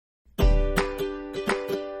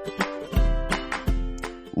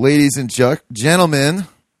Ladies and gentlemen,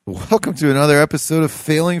 welcome to another episode of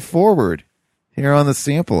Failing Forward here on the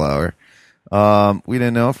Sample Hour. We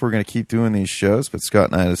didn't know if we're going to keep doing these shows, but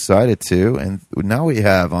Scott and I decided to, and now we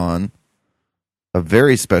have on a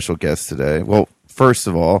very special guest today. Well, first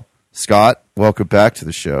of all, Scott, welcome back to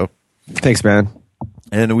the show. Thanks, man.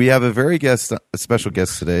 And we have a special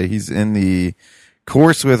guest today. He's in the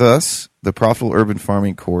course with us, the Profitable Urban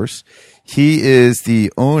Farming course. He is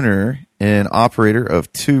the owner and operator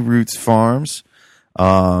of Two Roots Farms.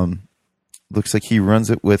 Looks like he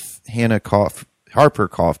runs it with Harper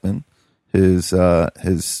Kaufman. Is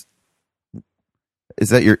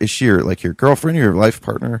she your girlfriend, your life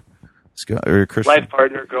partner, Scott, or Christian? Life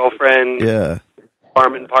partner, girlfriend, yeah,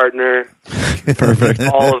 farming partner, perfect,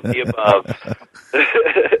 all of the above.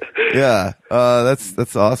 Yeah,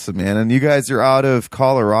 that's awesome, man. And you guys are out of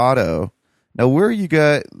Colorado. Now, where are you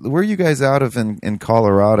guys out of in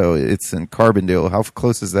Colorado? It's in Carbondale. How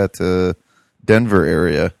close is that to Denver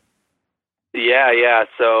area? Yeah.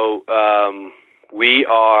 So we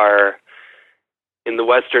are in the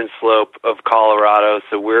western slope of Colorado,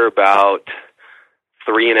 so we're about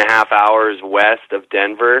 3.5 hours west of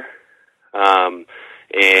Denver,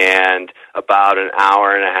 and about an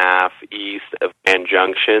hour and a half east of Grand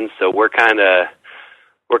Junction. So we're kind of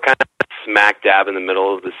smack dab in the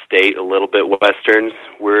middle of the state, a little bit western.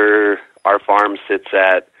 Our farm sits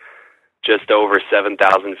at just over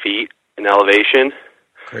 7,000 feet in elevation.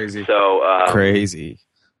 Crazy. So crazy.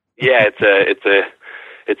 Yeah, it's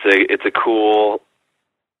a cool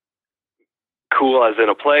as in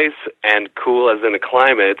a place and cool as in a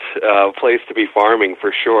climate place to be farming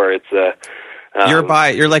for sure. It's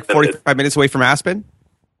you're like 45 minutes away from Aspen.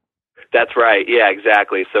 That's right. Yeah,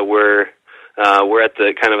 exactly. So we're at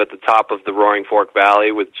the top of the Roaring Fork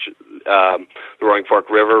Valley, which the Roaring Fork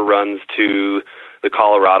River runs to the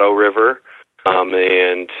Colorado River,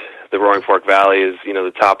 and the Roaring Fork Valley is,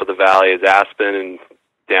 the top of the valley is Aspen, and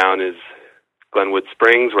down is Glenwood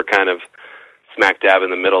Springs. We're kind of smack dab in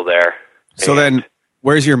the middle there. So then,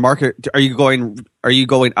 where's your market? Are you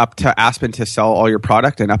going up to Aspen to sell all your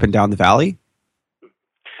product and up and down the valley?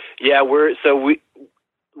 Yeah,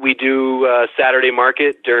 we do Saturday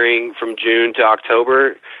market from June to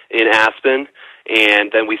October in Aspen,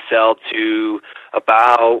 and then we sell to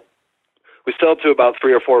about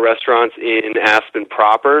 3 or 4 restaurants in Aspen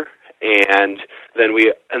proper, and then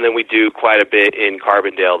we do quite a bit in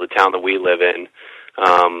Carbondale, the town that we live in,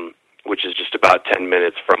 which is just about 10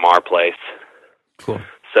 minutes from our place. Cool.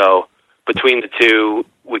 So between the two,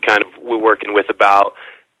 we're working with about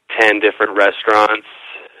 10 different restaurants.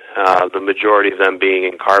 The majority of them being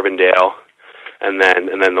in Carbondale, and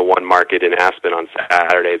then the one market in Aspen on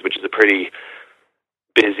Saturdays, which is a pretty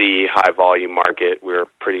busy, high volume market. We're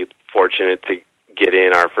pretty fortunate to get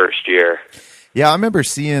in our first year. Yeah, I remember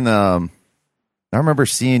seeing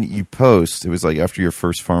you post. It was like after your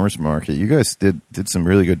first farmers market. You guys did some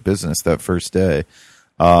really good business that first day.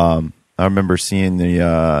 I remember seeing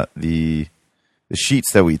the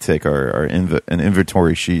sheets that we take, our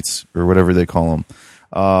inventory sheets or whatever they call them.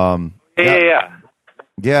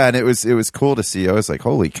 Yeah, and it was cool to see. I was like,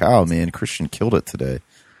 holy cow, man, Christian killed it today.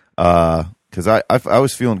 Because I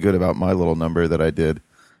was feeling good about my little number that I did,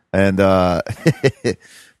 and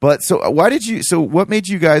but what made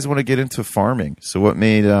you guys want to get into farming? So what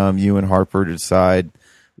made you and Harper decide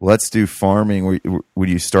let's do farming? Were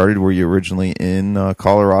you originally in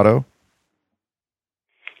Colorado?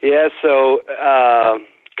 Yeah, so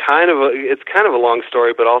it's kind of a long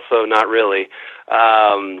story, but also not really.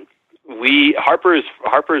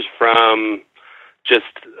 Harper's from just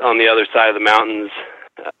on the other side of the mountains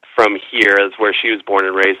from here. That's where she was born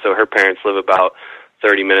and raised. So her parents live about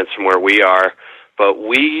 30 minutes from where we are. But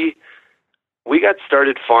we got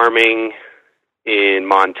started farming in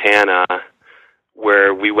Montana,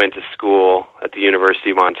 where we went to school at the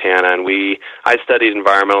University of Montana, and I studied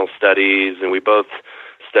environmental studies, and we both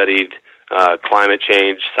studied climate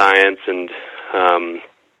change science and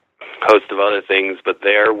host of other things, but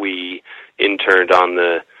there we interned on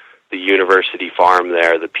the university farm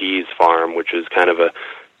there, the peas farm, which was kind of a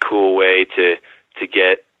cool way to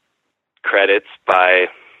get credits by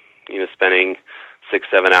spending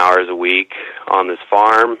 6-7 hours a week on this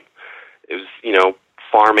farm. It was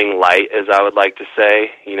farming light, as I would like to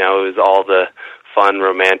say. It was all the fun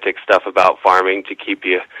romantic stuff about farming to keep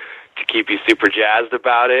you super jazzed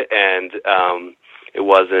about it, and it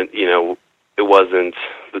wasn't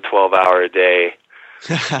the 12-hour a day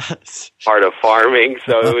part of farming,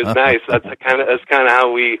 so it was nice. That's kind of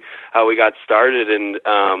how we got started, and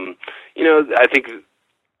I think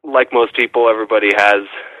like most people, everybody has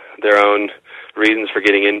their own reasons for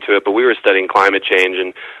getting into it. But we were studying climate change,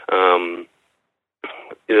 and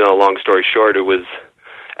long story short, it was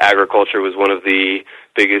agriculture was one of the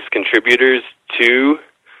biggest contributors to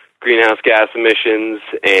greenhouse gas emissions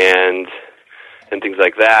and things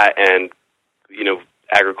like that. And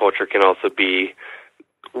agriculture can also be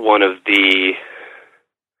one of the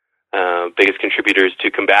biggest contributors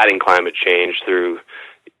to combating climate change through,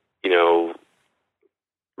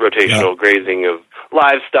 rotational grazing of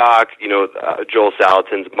livestock, Joel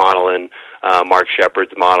Salatin's model and Mark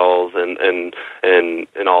Shepard's models and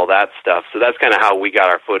all that stuff. So that's kind of how we got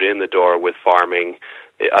our foot in the door with farming.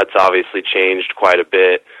 It's obviously changed quite a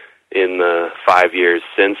bit in the 5 years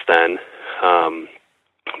since then.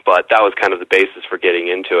 But that was kind of the basis for getting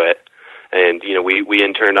into it. And, we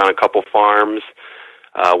interned on a couple farms,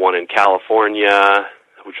 one in California,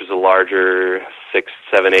 which was a larger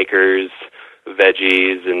 6-7 acres,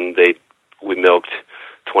 veggies, and we milked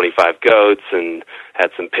 25 goats and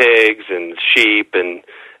had some pigs and sheep and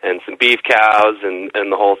some beef cows and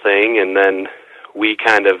the whole thing. And then we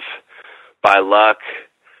kind of, by luck,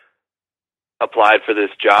 applied for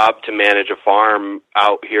this job to manage a farm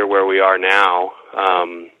out here where we are now.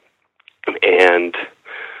 And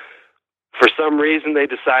for some reason they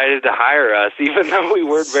decided to hire us, even though we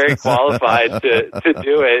weren't very qualified to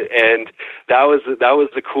do it. And that was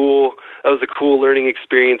a cool learning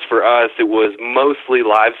experience for us. It was mostly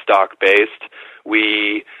livestock based.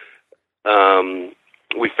 We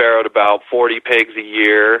farrowed about 40 pigs a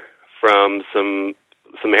year from some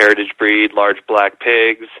heritage breed large black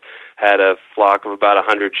pigs. Had a flock of about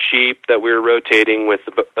 100 sheep that we were rotating with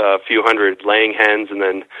a few hundred laying hens, and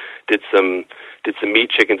then did some meat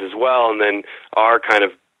chickens as well. And then our kind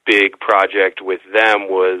of big project with them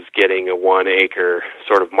was getting a 1 acre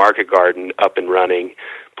sort of market garden up and running,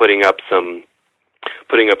 putting up some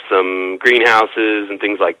greenhouses and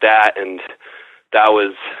things like that. And that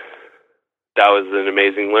was an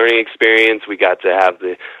amazing learning experience. We got to have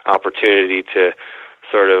the opportunity to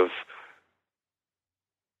sort of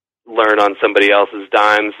learn on somebody else's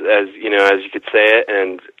dimes, as you could say it,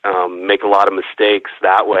 and make a lot of mistakes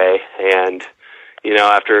that way. And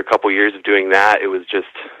after a couple years of doing that, it was just,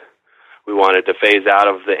 we wanted to phase out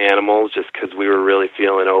of the animals just because we were really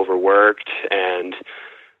feeling overworked and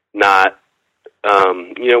not,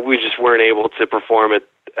 we just weren't able to perform at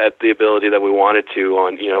the ability that we wanted to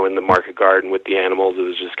on, in the market garden with the animals. It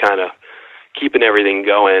was just kind of keeping everything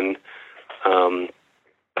going.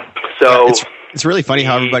 It's really funny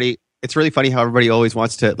how everybody always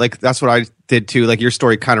wants to, like, that's what I did too. Like, your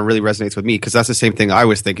story kind of really resonates with me, because that's the same thing I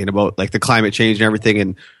was thinking about, like the climate change and everything,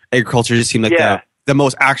 and agriculture just seemed like the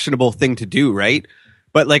most actionable thing to do, right?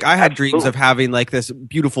 But like, I had dreams of having like this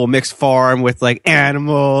beautiful mixed farm with like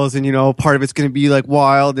animals, and part of it's going to be like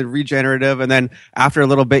wild and regenerative, and then after a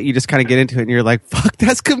little bit you just kind of get into it and you're like, fuck,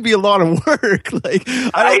 that's going to be a lot of work. Like,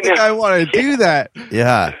 I don't think I want to do that.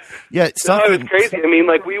 Yeah. It was crazy. I mean,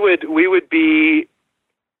 like, we would be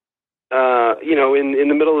in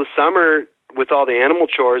the middle of the summer with all the animal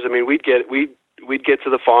chores. I mean, we'd get to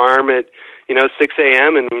the farm at 6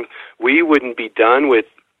 a.m. and we wouldn't be done with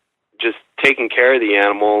just taking care of the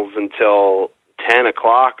animals until 10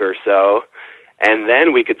 o'clock or so, and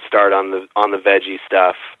then we could start on the veggie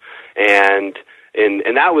stuff, and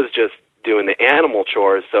that was just doing the animal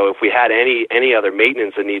chores. So if we had any other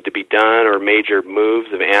maintenance that needed to be done or major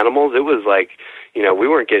moves of animals, it was like, we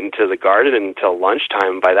weren't getting to the garden until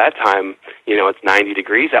lunchtime. By that time, it's 90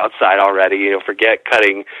 degrees outside already. Forget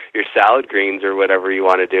cutting your salad greens or whatever you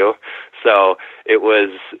want to do. So it was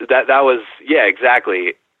that was, yeah,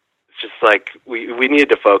 exactly. It's just like we needed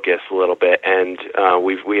to focus a little bit, and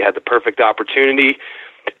we had the perfect opportunity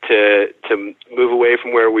to move away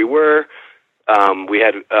from where we were. We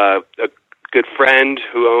had a good friend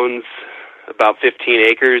who owns about 15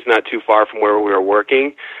 acres, not too far from where we were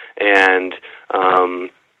working, and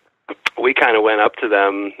we kind of went up to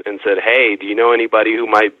them and said, hey, do you know anybody who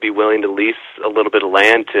might be willing to lease a little bit of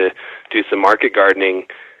land to do some market gardening?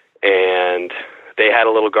 And they had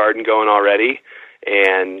a little garden going already,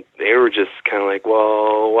 and they were just kind of like,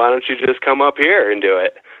 well, why don't you just come up here and do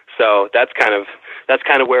it? So that's kind of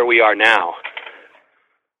where we are now.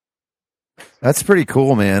 That's pretty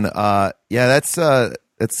cool, man. Yeah, that's an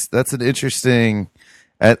interesting.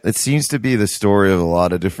 It seems to be the story of a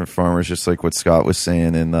lot of different farmers, just like what Scott was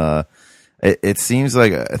saying, and it seems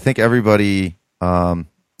like, I think everybody,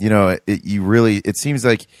 it seems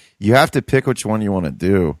like you have to pick which one you want to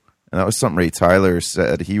do, and that was something Ray Tyler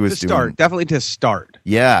said he was doing. Definitely to start.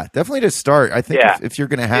 Yeah, definitely to start. I think if you're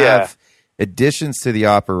going to have additions to the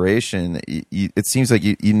operation, it seems like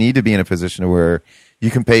you need to be in a position where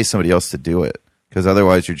you can pay somebody else to do it. because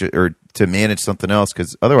otherwise or to manage something else,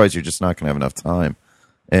 because otherwise you're just not going to have enough time,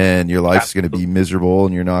 and your life's going to be miserable,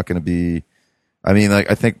 and you're not going to be. I mean,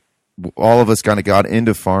 like I think all of us kind of got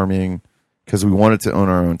into farming because we wanted to own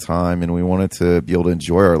our own time and we wanted to be able to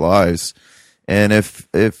enjoy our lives. And if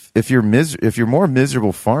you're more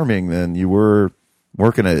miserable farming than you were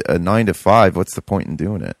working a 9 to 5, what's the point in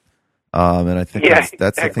doing it? And I think that's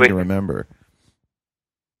exactly the thing to remember.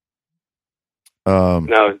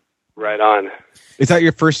 No, right on. Is that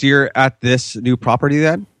your first year at this new property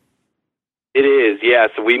then? It is, yeah.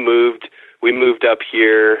 So we moved up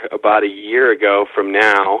here about a year ago from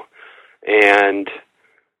now, and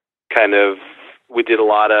kind of we did a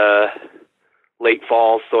lot of late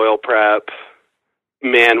fall soil prep.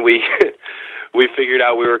 Man, we figured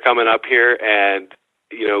out we were coming up here, and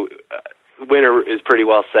winter is pretty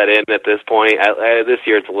well set in at this point. This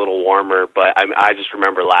year it's a little warmer, but I just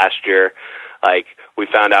remember last year, like, we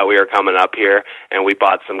found out we were coming up here, and we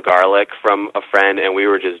bought some garlic from a friend, and we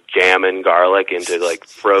were just jamming garlic into, like,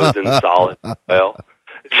 frozen solid oil.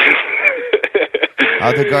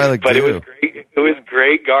 How'd the garlic but do? It was great. It was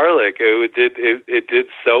great garlic. It did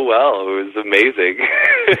so well. It was amazing.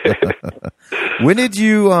 When did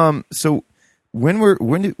you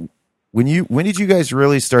when did you guys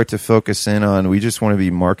really start to focus in on we just want to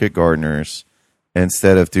be market gardeners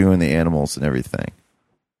instead of doing the animals and everything?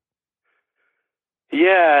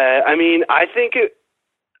 Yeah, I mean, I think it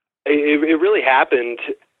really happened,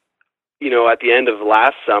 at the end of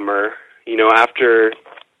last summer, after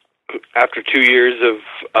 2 years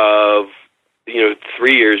of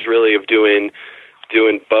 3 years really of doing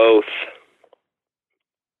both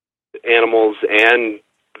animals and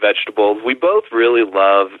vegetables. We both really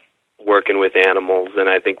love working with animals, and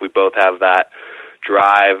I think we both have that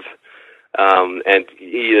drive. And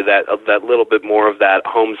that little bit more of that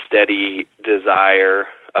homesteady desire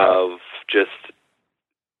of just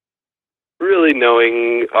really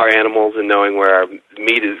knowing our animals and knowing where our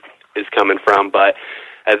meat is coming from. But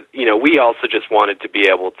we also just wanted to be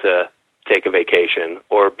able to take a vacation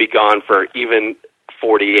or be gone for even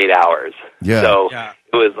 48 hours. Yeah. So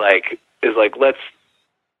it was like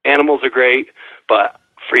animals are great, but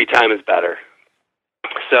free time is better.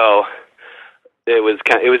 So it was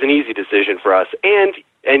an easy decision for us, and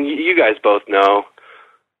you guys both know,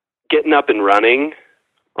 getting up and running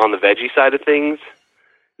on the veggie side of things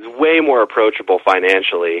is way more approachable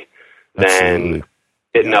financially than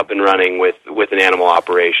getting up and running with an animal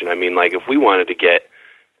operation. I mean, like, if we wanted to get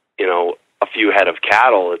a few head of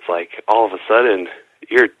cattle, it's like all of a sudden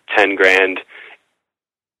you're $10,000.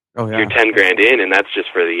 Oh yeah, you're $10,000 in, and that's just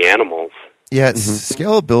for the animals. Yeah,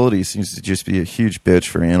 scalability seems to just be a huge bitch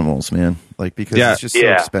for animals, man. Like, because it's just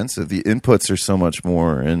so expensive. The inputs are so much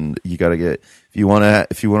more, and you got to get if you want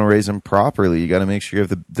to raise them properly, you got to make sure you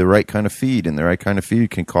have the right kind of feed, and the right kind of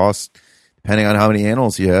feed can cost, depending on how many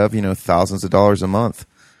animals you have, thousands of dollars a month.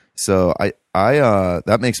 So I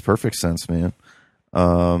that makes perfect sense, man.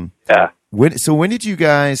 Yeah. When did you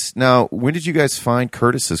guys find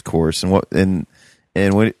Curtis's course, and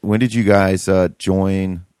when did you guys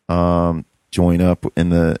join up in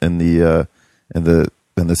the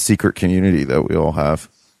secret community that we all have?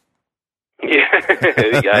 Yeah,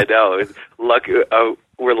 I know.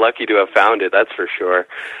 We're lucky to have found it. That's for sure.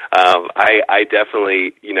 I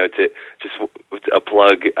definitely, to just a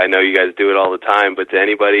plug. I know you guys do it all the time, but to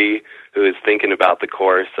anybody who is thinking about the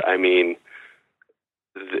course, I mean,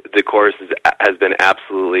 the course has been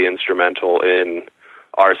absolutely instrumental in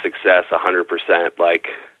our success. 100%. Like,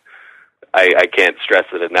 I can't stress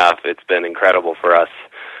it enough. It's been incredible for us.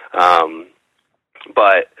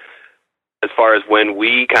 But as far as when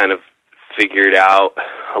we kind of figured out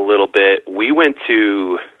a little bit, we went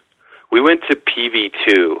to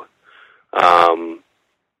PV2.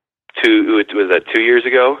 Was that 2 years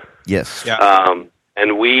ago? Yes. Yeah.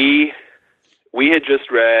 And we had just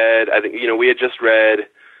read. I think we had just read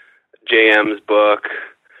JM's book.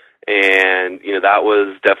 And, that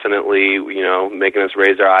was definitely, making us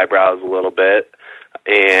raise our eyebrows a little bit.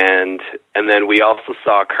 And then we also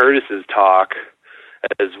saw Curtis's talk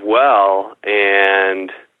as well.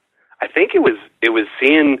 And I think it was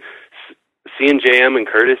seeing JM and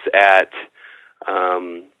Curtis at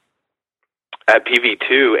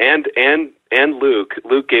PV2 and Luke.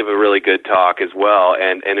 Luke gave a really good talk as well.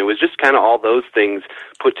 And it was just kind of all those things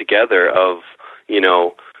put together of,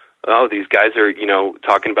 these guys are,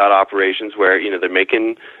 talking about operations where, they're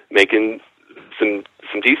making some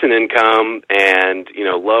decent income and,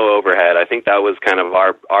 low overhead. I think that was kind of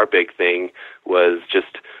our big thing, was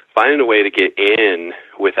just finding a way to get in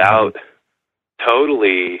without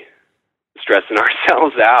totally stressing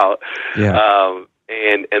ourselves out. Yeah.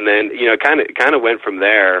 and then kind of went from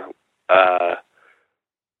there.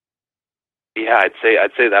 Yeah, I'd say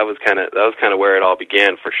that was kind of where it all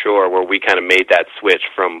began for sure. Where we kind of made that switch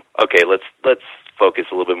from okay, let's focus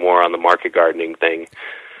a little bit more on the market gardening thing.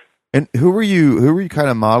 And who were you kind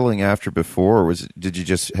of modeling after before? Had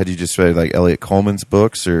you just read like Elliot Coleman's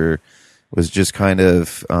books, or was just kind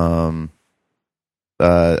of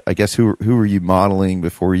I guess who were you modeling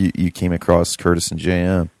before you came across Curtis and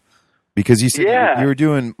JM? Because you said you were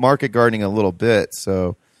doing market gardening a little bit,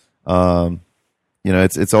 so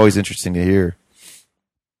it's always interesting to hear.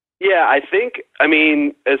 Yeah, I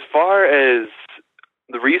mean, as far as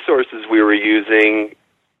the resources we were using,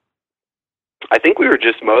 I think we were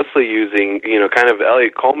just mostly using, kind of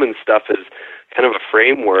Elliot Coleman's stuff as kind of a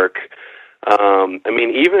framework. I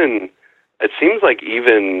mean, it seems like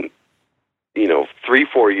even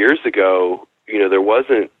 3-4 years ago, there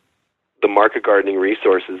wasn't the market gardening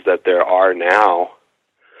resources that there are now,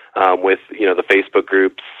 with, the Facebook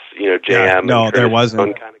groups, JM. No, and there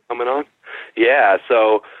wasn't. Kind of coming on. Yeah.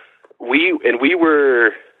 So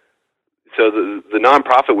the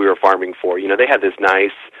nonprofit we were farming for, they had this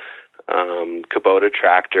nice, Kubota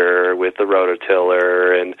tractor with the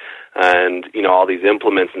rototiller and all these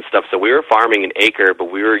implements and stuff. So we were farming an acre,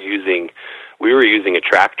 but we were using a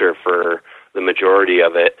tractor for the majority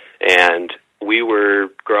of it, and we were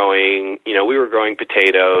growing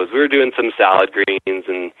potatoes. We were doing some salad greens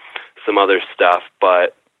and some other stuff,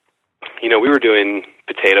 but we were doing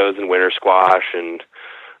potatoes and winter squash and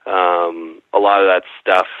a lot of that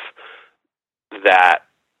stuff that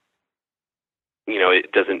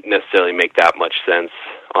it doesn't necessarily make that much sense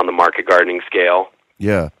on the market gardening scale.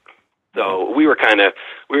 Yeah. So we were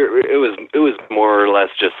it was more or less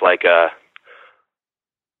just like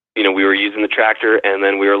we were using the tractor, and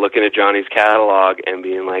then we were looking at Johnny's catalog and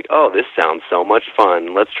being like, "Oh, this sounds so much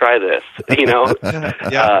fun. Let's try this."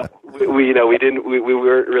 Yeah. We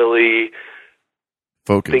weren't really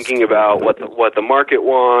focused, thinking about what the market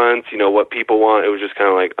wants, what people want. It was just kind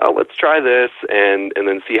of like, "Oh, let's try this and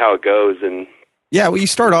then see how it goes." And yeah, well, you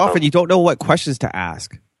start off and you don't know what questions to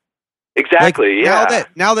ask. Exactly.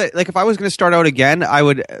 Now that like if I was going to start out again, I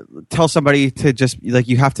would tell somebody to just like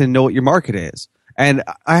you have to know what your market is. And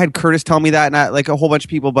I had Curtis tell me that, and a whole bunch of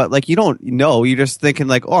people, but like you don't know. You're just thinking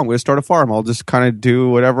like, oh, I'm going to start a farm. I'll just kind of do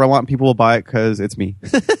whatever I want. People will buy it because it's me.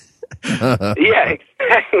 Yeah,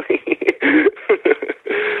 exactly.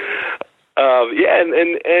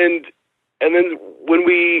 And then when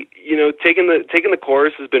we, taking the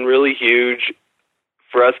course has been really huge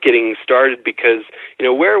for us getting started because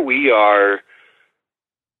where we are,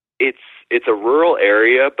 it's a rural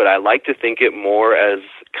area, but I like to think it more as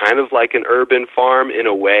kind of like an urban farm in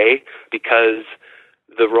a way, because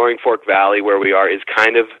the Roaring Fork Valley where we are is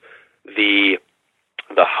kind of the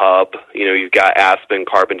hub. You've got Aspen,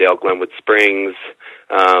 Carbondale, Glenwood Springs.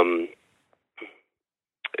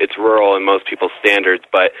 It's rural in most people's standards,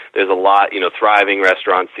 but there's a lot, thriving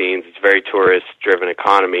restaurant scenes. It's a very tourist-driven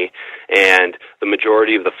economy, and the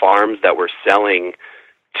majority of the farms that we're selling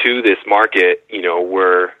to this market,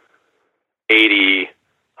 were 80,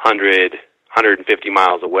 100, 150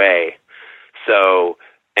 miles away. So,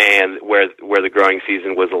 and where the growing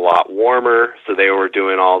season was a lot warmer, so they were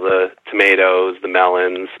doing all the tomatoes, the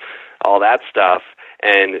melons, all that stuff.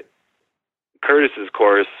 And Curtis's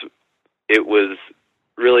course, it was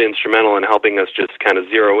really instrumental in helping us just kind of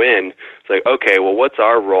zero in. It's like, okay, well, what's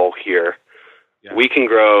our role here? Yeah. We can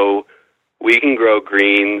grow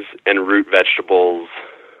greens and root vegetables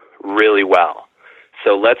really well.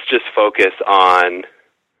 So let's just focus on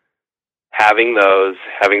having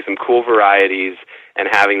some cool varieties and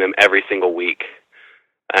having them every single week.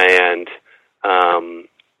 And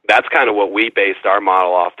that's kind of what we based our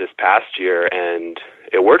model off this past year, and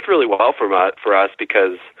it worked really well for us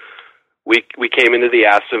because we came into the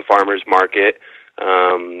Aspen Farmers Market.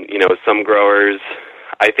 Some growers,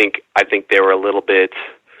 I think they were a little bit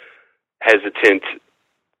hesitant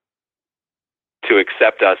to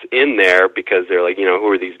accept us in there because they're like, who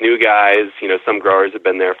are these new guys? Some growers have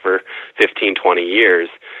been there for 15, 20 years,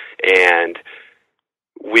 and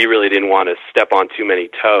we really didn't want to step on too many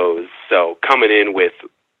toes. So coming in with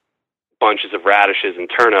bunches of radishes and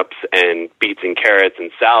turnips and beets and carrots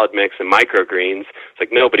and salad mix and microgreens, it's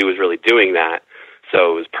like nobody was really doing that.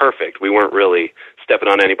 So it was perfect. We weren't really stepping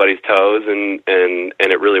on anybody's toes, and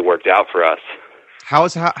it really worked out for us.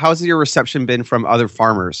 How's your reception been from other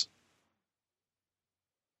farmers?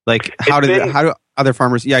 Like how do other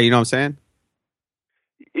farmers? Yeah, you know what I'm saying.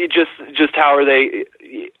 You just how are they?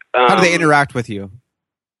 How do they interact with you?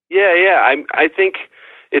 Yeah. I think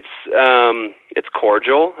it's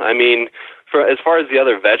cordial. I mean, as far as the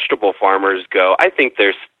other vegetable farmers go, I think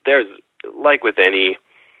there's like with any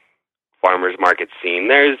farmers market scene,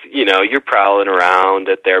 there's, you're prowling around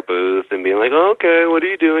at their booth and being like, oh, okay, what are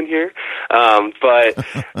you doing here? But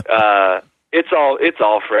it's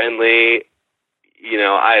all friendly.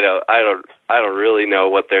 I don't really know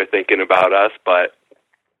what they're thinking about us, but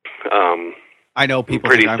I know people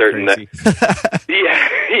pretty think I'm certain crazy. that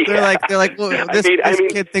They're like, well, this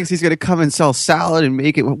kid thinks he's going to come and sell salad and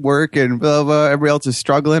make it work, and blah blah. Everybody else is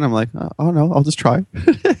struggling. I'm like, oh no, I'll just try.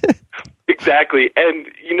 Exactly, and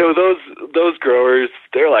those growers,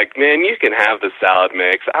 they're like, man, you can have the salad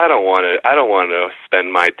mix. I don't want to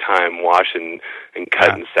spend my time washing and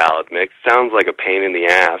cutting salad mix. Sounds like a pain in the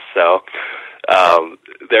ass. So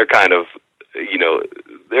they're kind of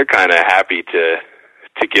happy to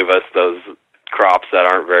give us those crops that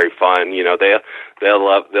aren't very fun. They'll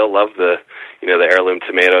love the the heirloom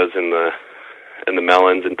tomatoes and the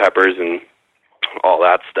melons and peppers and all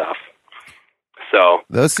that stuff. So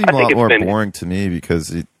those seem a lot more boring to me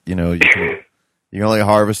because you can only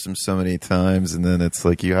harvest them so many times, and then it's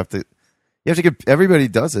like you have to get, everybody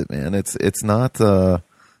does it, man. It's not and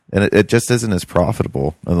it just isn't as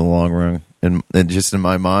profitable in the long run. And just in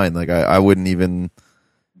my mind, like I wouldn't even,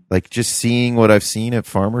 like, just seeing what I've seen at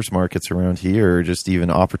farmers markets around here, or just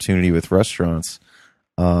even opportunity with restaurants.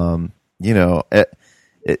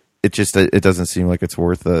 It doesn't seem like it's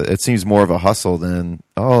worth it seems more of a hustle than,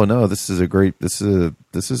 oh no, this is a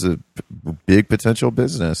big potential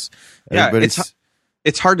business. Yeah,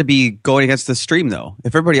 it's hard to be going against the stream though.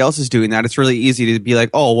 If everybody else is doing that, it's really easy to be like,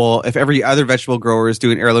 oh well, if every other vegetable grower is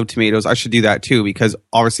doing heirloom tomatoes, I should do that too, because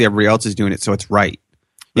obviously everybody else is doing it, so it's right.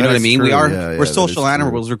 You know what I mean? True. We're social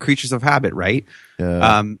animals. We're creatures of habit, right?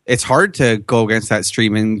 Yeah. It's hard to go against that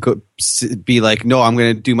stream and be like, no, I'm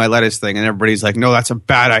going to do my lettuce thing. And everybody's like, no, that's a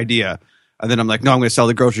bad idea. And then I'm like, no, I'm going to sell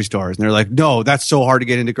the grocery stores. And they're like, no, that's so hard to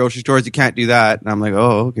get into grocery stores. You can't do that. And I'm like,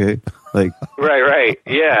 oh, okay. Like, right.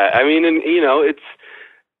 Yeah. I mean, and it's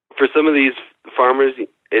for some of these farmers,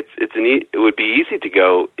 it would be easy to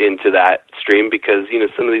go into that stream because,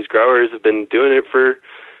 some of these growers have been doing it for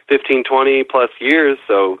 15, 20 plus years,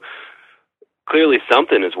 so clearly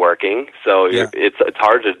something is working. So it's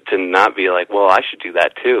hard to not be like, well, I should do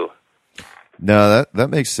that too. No, that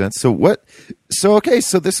makes sense. So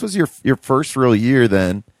this was your first real year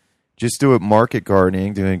then, just doing market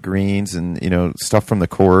gardening, doing greens and stuff from the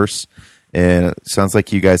course, and it sounds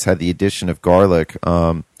like you guys had the addition of garlic.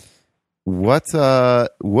 What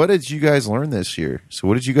did you guys learn this year? So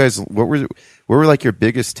what were like your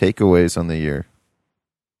biggest takeaways on the year?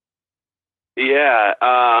 Yeah,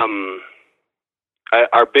 our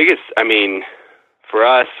biggest, for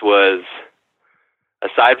us was,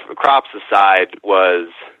 crops aside, was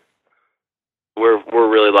we're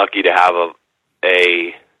really lucky to have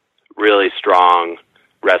a really strong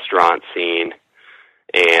restaurant scene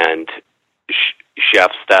and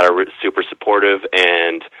chefs that are super supportive,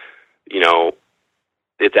 and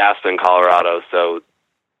it's Aspen, Colorado, so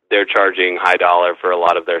they're charging high dollar for a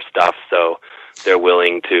lot of their stuff, so they're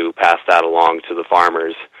willing to pass that along to the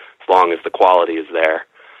farmers as long as the quality is there.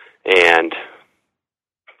 And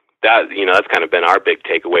that, that's kind of been our big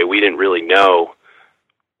takeaway. We didn't really know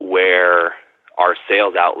where our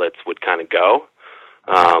sales outlets would kind of go.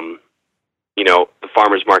 The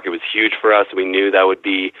farmers market was huge for us. We knew that would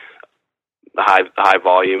be high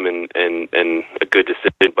volume and a good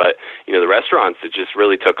decision, but the restaurants, it just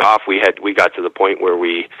really took off. We got to the point where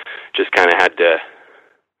we just kind of had to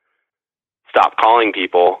stop calling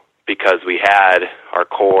people because we had our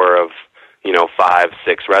core of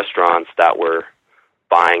 5-6 restaurants that were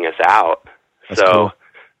buying us out. That's cool.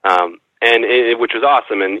 Which was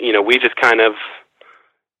awesome, and we just kind of,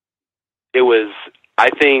 it was, I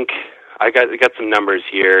think I got some numbers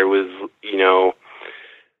here. It was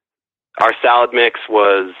our salad mix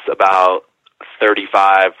was about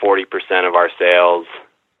 35-40% of our sales.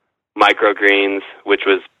 Microgreens, which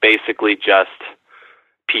was basically just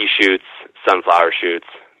pea shoots, sunflower shoots,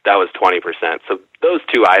 that was 20%. So those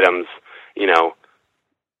two items,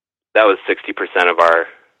 that was 60% of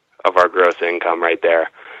our gross income right there.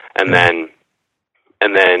 And then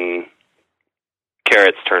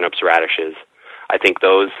carrots, turnips, radishes. I think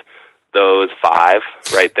those 5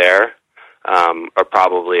 right there are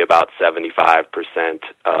probably about 75%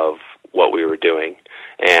 of what we were doing.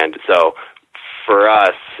 And so for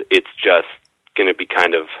us, it's just going to be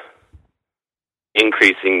kind of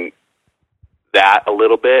increasing that a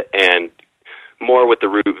little bit, and more with the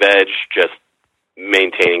root veg, just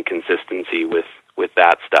maintaining consistency with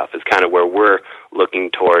that stuff is kind of where we're looking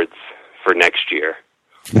towards for next year.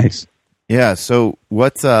 Nice. Yeah. So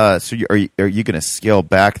what? So are you going to scale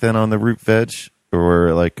back then on the root veg,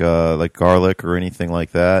 or like garlic or anything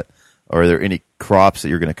like that? Or are there any crops that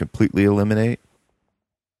you're going to completely eliminate?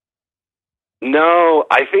 No,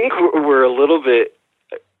 I think we're a little bit.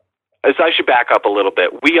 So I should back up a little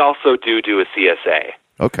bit. We also do a CSA.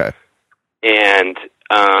 Okay. And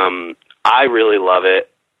I really love it.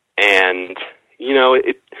 And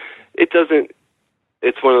it doesn't.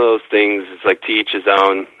 It's one of those things. It's like to each his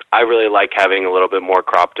own. I really like having a little bit more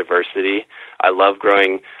crop diversity. I love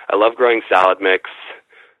growing salad mix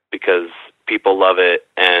because people love it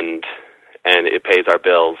and it pays our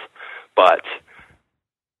bills. But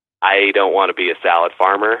I don't want to be a salad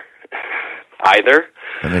farmer either.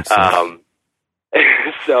 That makes sense.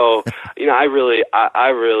 So, I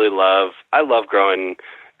really love growing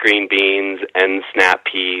green beans and snap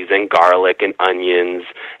peas and garlic and onions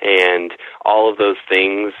and all of those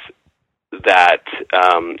things that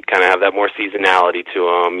kind of have that more seasonality to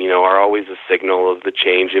them, are always a signal of the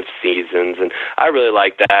change of seasons, and I really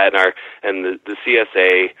like that. And the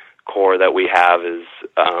CSA core that we have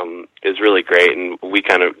is really great, and we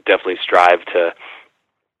kind of definitely strive to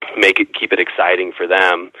keep it exciting for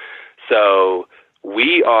them. So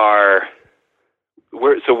we're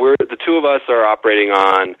the two of us are operating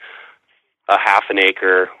on a half an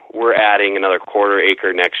acre. We're adding another quarter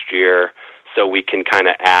acre next year, so we can kind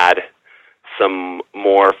of add some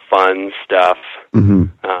more fun stuff,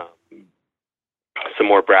 some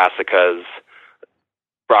more brassicas,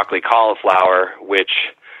 broccoli, cauliflower,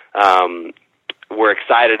 which we're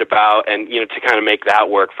excited about. And to kind of make that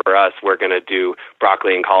work for us, we're going to do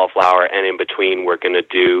broccoli and cauliflower, and in between we're going to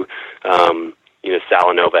do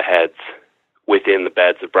Salanova heads within the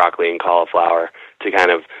beds of broccoli and cauliflower to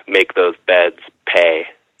kind of make those beds pay.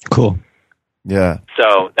 Cool. Yeah.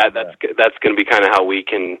 So that's going to be kind of how we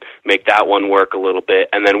can make that one work a little bit,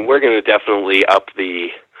 and then we're going to definitely up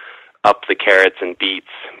the carrots and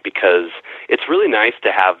beets, because it's really nice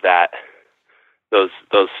to have those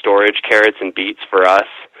storage carrots and beets for us,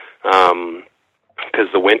 because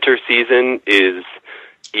the winter season is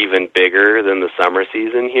even bigger than the summer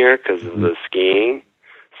season here because of the skiing.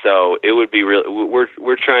 So it would be real.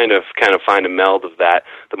 We're trying to kind of find a meld of that,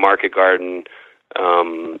 the market garden,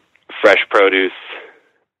 fresh produce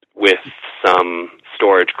with some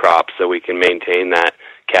storage crops, so we can maintain that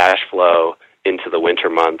cash flow into the winter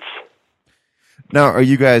months. Now, are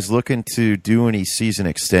you guys looking to do any season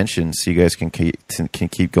extensions so you guys can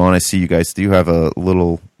keep going? I see you guys do have a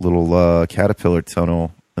little caterpillar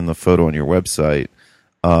tunnel in the photo on your website.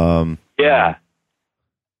 Yeah,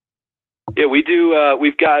 we do.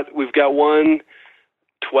 We've got one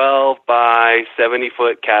 12 by 70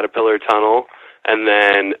 foot caterpillar tunnel, and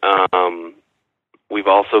then we've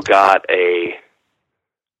also got a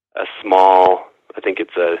small. I think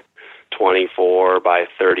it's a 24 by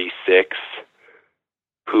 36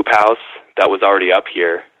 poop house that was already up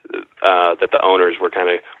here, that the owners were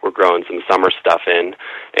growing some summer stuff in,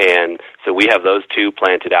 and so we have those two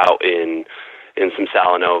planted out in some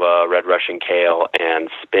Salanova, red Russian kale, and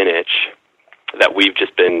spinach that we've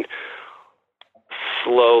just been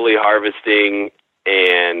slowly harvesting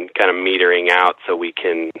and kind of metering out so we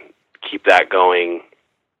can keep that going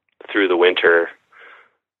through the winter.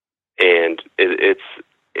 And it's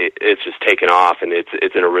just taken off, and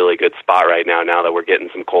it's in a really good spot right now that we're getting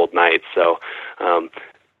some cold nights. So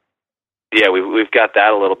we've got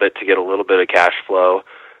that a little bit to get a little bit of cash flow,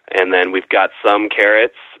 and then we've got some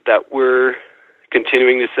carrots that we're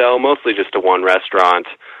continuing to sell, mostly just to one restaurant.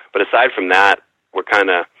 But aside from that, we're kind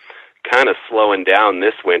of slowing down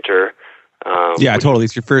this winter. Totally.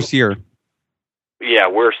 It's your first year. Yeah,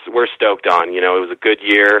 we're stoked on. It was a good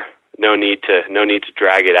year. No need to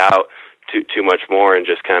drag it out too much more, and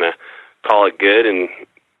just kind of call it good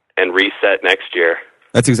and reset next year.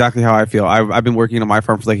 That's exactly how I feel. I've been working on my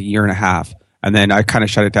farm for like a year and a half, and then I kind of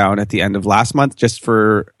shut it down at the end of last month, just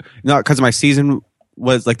for not because my season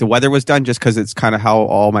was like the weather was done, just because it's kind of how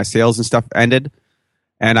all my sales and stuff ended.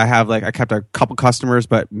 And I kept a couple customers,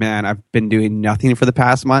 but man, I've been doing nothing for the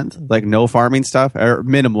past month, like no farming stuff or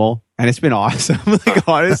minimal. And it's been awesome. Like,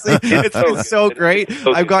 honestly, it's been so great.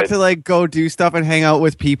 I've got to like go do stuff and hang out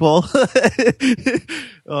with people.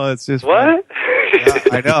 Oh, it's just what? Yeah,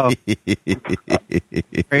 I know.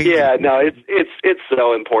 Yeah, no, it's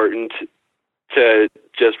so important to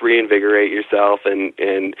just reinvigorate yourself,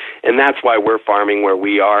 and that's why we're farming where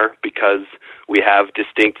we are, because we have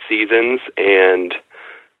distinct seasons, and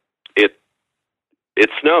it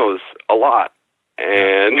snows a lot,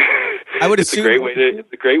 and I would it's assume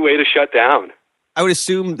it's a great way to shut down. I would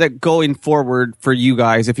assume that going forward for you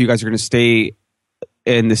guys, if you guys are going to stay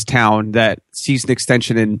in this town that season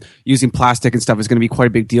extension and using plastic and stuff is going to be quite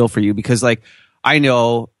a big deal for you, because like I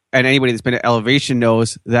know, and anybody that's been at elevation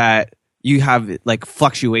knows that you have like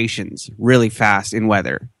fluctuations really fast in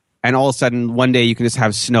weather. And all of a sudden, one day you can just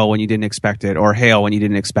have snow when you didn't expect it, or hail when you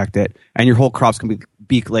didn't expect it, and your whole crops can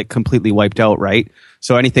be like completely wiped out, right?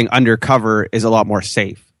 So anything undercover is a lot more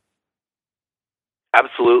safe.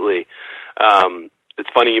 Absolutely. It's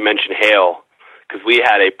funny you mentioned hail, because we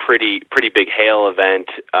had a pretty big hail event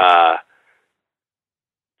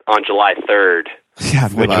on July 3rd,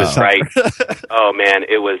 which was right. Oh man,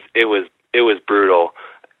 it was brutal,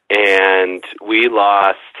 and we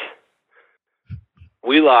lost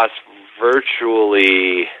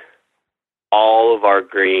virtually all of our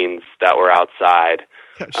greens that were outside.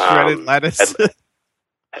 Shredded lettuce.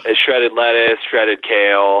 Shredded lettuce, shredded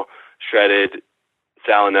kale, shredded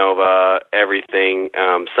Salanova, everything.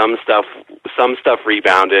 Some stuff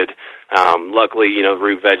rebounded. Luckily,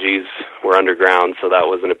 root veggies were underground, so that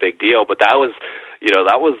wasn't a big deal. But that was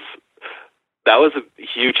a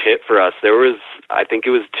huge hit for us. There was, I think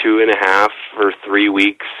it was 2.5 or 3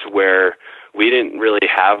 weeks where we didn't really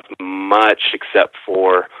have much except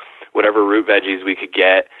for whatever root veggies we could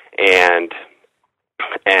get, and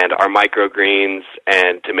our microgreens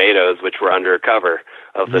and tomatoes, which were under cover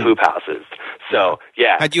of the hoop houses. So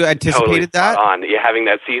yeah, had you anticipated totally that? Yeah, having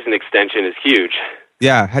that season extension is huge.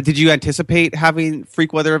 Yeah, did you anticipate having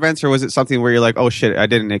freak weather events, or was it something where you're like, oh shit, I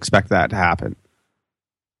didn't expect that to happen?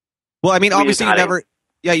 Well, I mean, obviously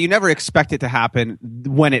you never expect it to happen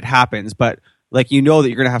when it happens, but like that you're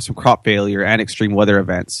going to have some crop failure and extreme weather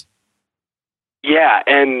events. Yeah,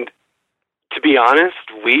 and to be honest,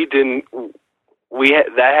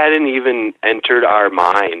 that hadn't even entered our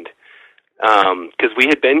mind, because we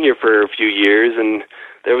had been here for a few years, and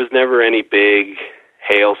there was never any big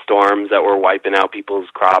hailstorms that were wiping out people's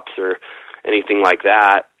crops or anything like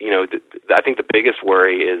that. I think the biggest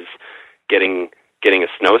worry is getting a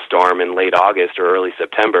snowstorm in late August or early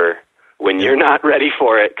September when you're not ready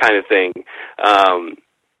for it, kind of thing.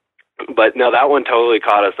 But no, that one totally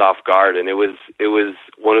caught us off guard, and it was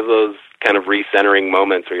one of those kind of recentering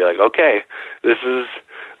moments where you're like, okay, this is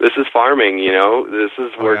farming, this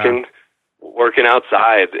is working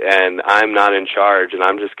outside, and I'm not in charge, and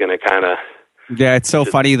I'm just going to kind of. Yeah, it's so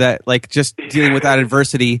funny that like just dealing with that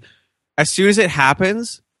adversity, as soon as it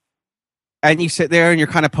happens, and you sit there and you're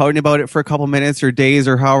kind of pouting about it for a couple minutes or days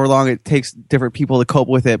or however long it takes different people to cope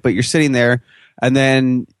with it, but you're sitting there, and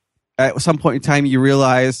then at some point in time you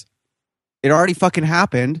realize it already fucking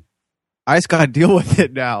happened. I just got to deal with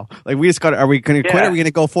it now. Like are we going to quit? Or are we going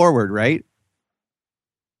to go forward? Right?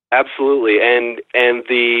 Absolutely. And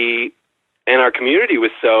our community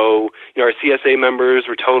was so, our CSA members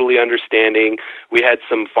were totally understanding. We had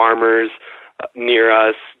some farmers near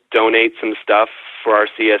us donate some stuff for our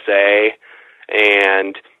CSA,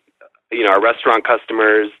 and our restaurant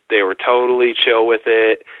customers, they were totally chill with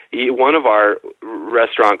it. One of our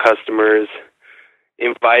restaurant customers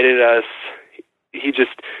invited us. He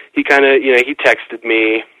kind of, he texted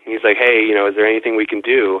me. He's like, hey, is there anything we can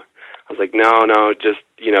do? I was like, no, just,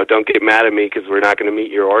 don't get mad at me because we're not going to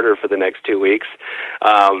meet your order for the next 2 weeks.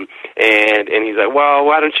 And he's like, well,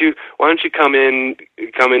 why don't you come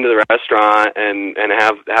into the restaurant and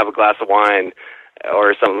have a glass of wine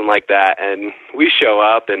or something like that. And we show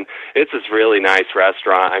up, and it's this really nice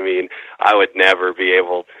restaurant. I mean, I would never be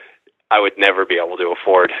able to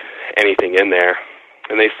afford anything in there.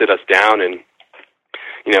 And they sit us down, and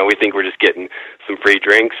we think we're just getting some free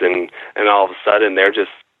drinks, and all of a sudden they're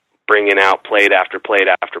just bringing out plate after plate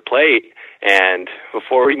after plate, and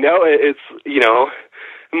before we know it, it's it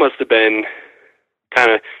must have been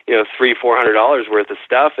kind of $300-400 worth of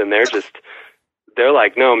stuff, and they're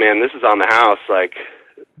like, no man, this is on the house, like,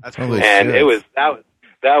 that's really and shit. it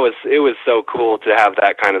was so cool to have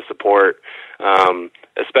that kind of support,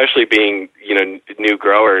 especially being new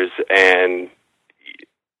growers, and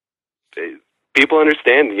people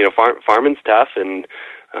understand farming's tough, and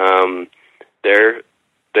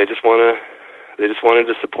they just wanted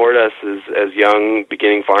to support us as young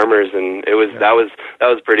beginning farmers, and that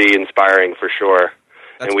was pretty inspiring for sure.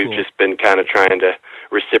 That's and we've cool. just been kind of trying to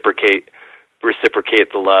reciprocate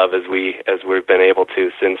the love as we've been able to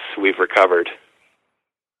since we've recovered.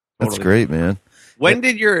 That's great, man. When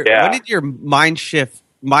did your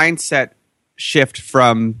mindset shift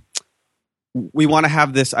from we want to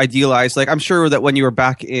have this idealized, like I'm sure that when you were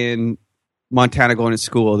back in Montana going to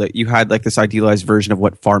school that you had like this idealized version of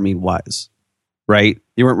what farming was, right?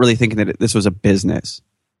 You weren't really thinking that this was a business.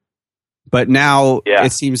 But now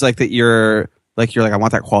it seems like that you're Like you're like, I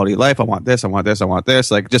want that quality of life. I want this. I want this. I want this.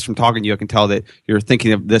 Like just from talking to you, I can tell that you're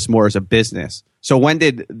thinking of this more as a business. So when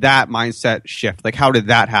did that mindset shift? Like how did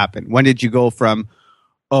that happen? When did you go from,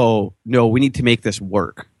 oh no, we need to make this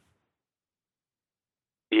work?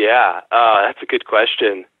 Yeah, that's a good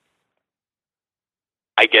question.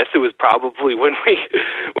 I guess it was probably when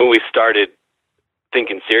we started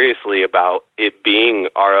thinking seriously about it being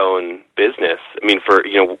our own business. I mean, for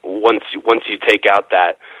once you take out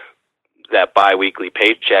that biweekly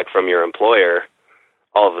paycheck from your employer,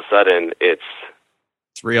 all of a sudden it's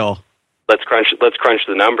real. Let's crunch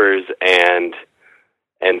the numbers and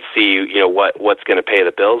see what's going to pay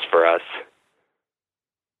the bills for us.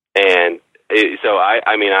 And so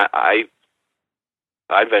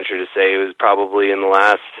I'd venture to say it was probably in the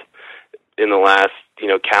last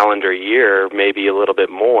calendar year, maybe a little bit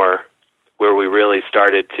more, where we really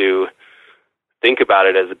started to think about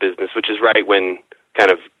it as a business, which is right when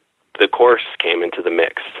kind of the course came into the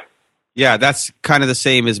mix. Yeah, that's kind of the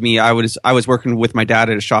same as me. I was working with my dad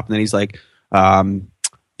at a shop, and then he's like,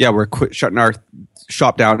 we're shutting our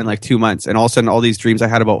shop down in like 2 months. And all of a sudden, all these dreams I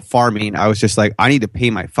had about farming, I was just like, I need to pay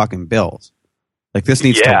my fucking bills. Like this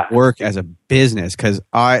needs to work as a business, because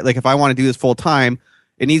if I want to do this full time,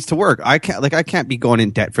 it needs to work. I can't be going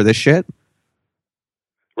in debt for this shit.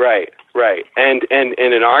 Right. And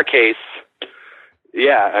in our case,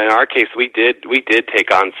 we did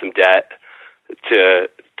take on some debt to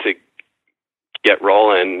get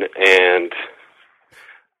rolling. And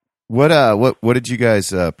what did you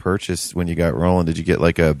guys purchase when you got rolling? Did you get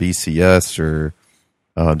like a BCS, or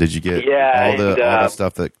did you get all the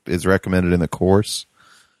stuff that is recommended in the course?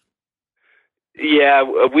 Yeah,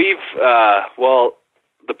 we've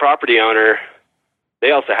the property owner,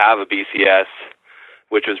 they also have a BCS,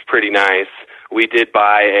 which was pretty nice. We did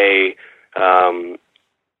buy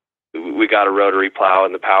we got a rotary plow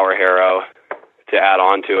and the power harrow to add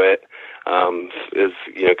on to it. Is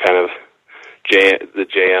kind of the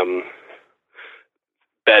JM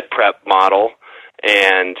bed prep model,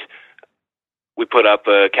 and we put up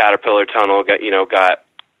a Caterpillar tunnel. Got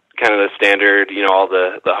kind of the standard, all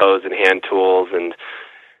the hose and hand tools, and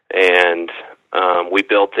we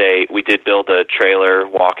did build a trailer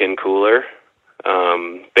walk-in cooler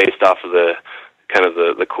based off of the kind of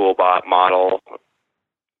the CoolBot model.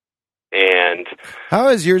 And how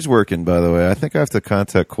is yours working, by the way? I think I have to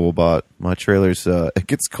contact CoolBot. My trailer's it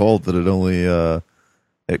gets cold, but it only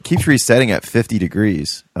it keeps resetting at 50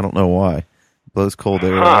 degrees. I don't know why. It blows cold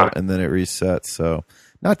air out and then it resets. So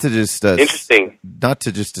not to just interesting. Not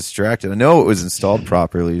to just distract it. I know it was installed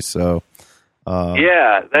properly, so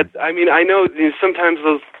yeah, I know sometimes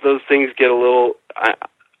those things get a little.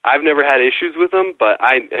 I've never had issues with them, but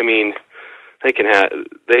I mean, they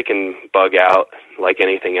can bug out like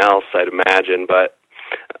anything else, I'd imagine. But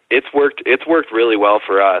it's worked really well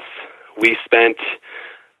for us. We spent,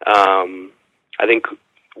 I think,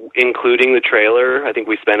 including the trailer, I think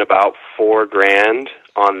we spent about $4,000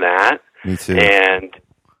 on that. Me too. And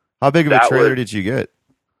how big of a trailer did you get?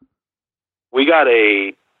 We got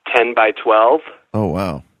a 10 by 12. Oh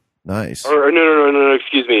wow, nice. Or no,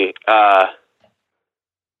 excuse me.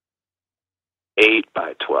 8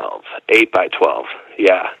 by 12. 8 by 12.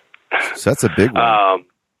 Yeah. So that's a big one.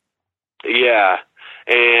 Yeah.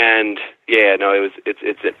 And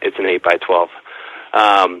it's an 8 by 12.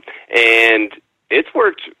 And it's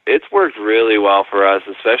worked really well for us,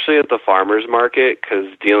 especially at the farmers market, because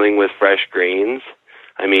dealing with fresh greens.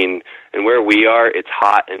 I mean, and where we are, it's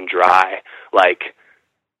hot and dry. Like,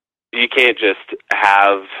 you can't just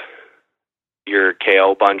have your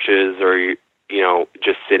kale bunches or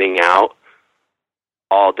just sitting out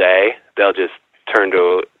all day. They'll just turn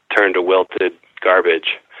to wilted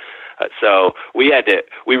garbage. So we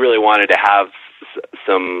really wanted to have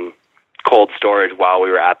some cold storage while we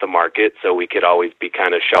were at the market, so we could always be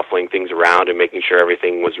kind of shuffling things around and making sure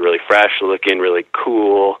everything was really fresh looking, really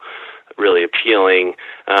cool, really appealing.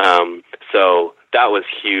 So that was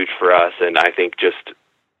huge for us, and I think just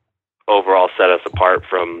overall set us apart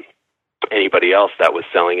from anybody else that was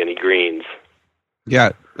selling any greens.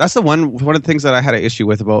 Yeah, that's one of the things that I had an issue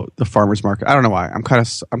with about the farmers market. I don't know why. I'm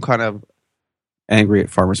kind of angry at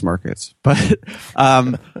farmers markets, but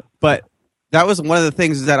but that was one of the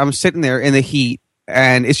things, is that I'm sitting there in the heat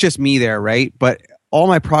and it's just me there, right? But all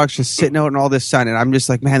my products just sitting out in all this sun, and I'm just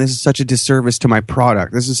like, man, this is such a disservice to my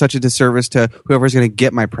product. This is such a disservice to whoever's going to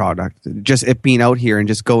get my product. Just it being out here and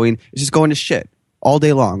it's just going to shit all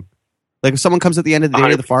day long. Like if someone comes at the end of the day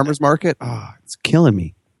 100%. to the farmer's market, it's killing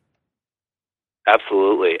me.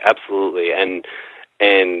 Absolutely. And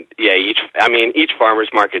And yeah, each farmer's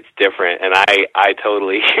market's different, and I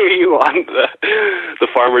totally hear you on the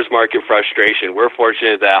farmer's market frustration. We're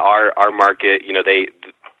fortunate that our market,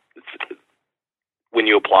 when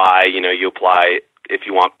you apply, you apply if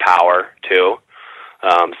you want power too.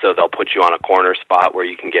 So they'll put you on a corner spot where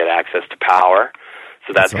you can get access to power.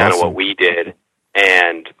 So that's kind of awesome. what we did,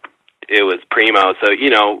 and it was primo. So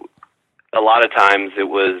a lot of times it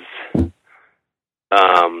was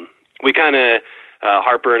we kind of.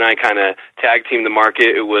 Harper and I kind of tag team the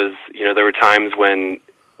market. It was, there were times when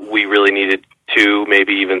we really needed 2,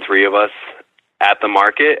 maybe even 3 of us at the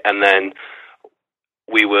market, and then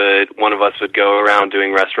one of us would go around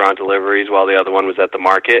doing restaurant deliveries while the other one was at the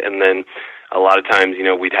market, and then a lot of times,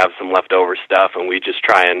 we'd have some leftover stuff, and we'd just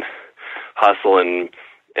try and hustle and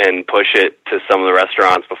push it to some of the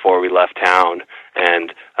restaurants before we left town.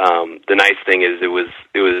 And the nice thing is it was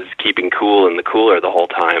keeping cool in the cooler the whole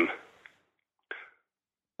time.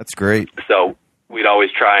 That's great. So we'd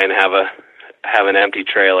always try and have an empty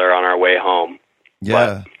trailer on our way home.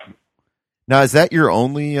 Yeah. Now, is that your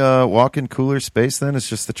only walk-in cooler space then? It's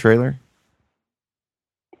just the trailer?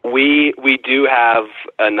 We do have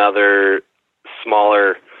another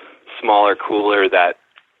smaller cooler that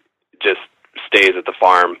just stays at the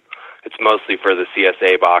farm. It's mostly for the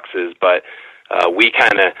CSA boxes, but we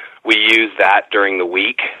use that during the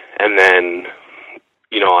week, and then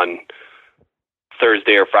on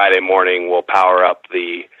Thursday or Friday morning, we'll power up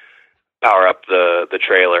the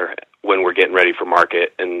trailer when we're getting ready for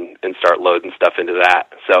market and start loading stuff into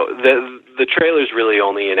that. So the trailer's really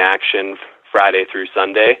only in action Friday through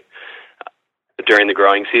Sunday during the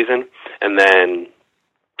growing season, and then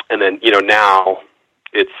now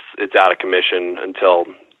it's out of commission until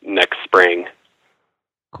next spring.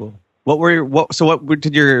 Cool. What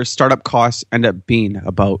did your startup costs end up being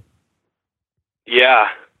about? Yeah.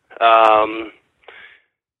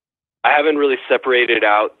 I haven't really separated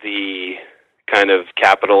out the kind of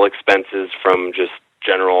capital expenses from just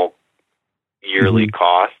general yearly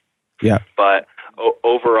costs. Yeah. But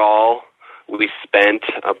overall, we spent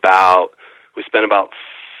about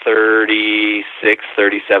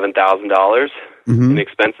 $37,000 in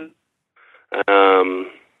expenses,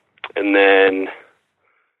 and then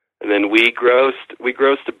we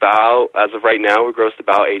grossed about, as of right now, we grossed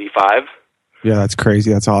about 85. Yeah, that's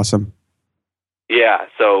crazy. That's awesome. Yeah,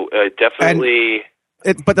 so definitely.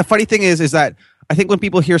 But the funny thing is that I think when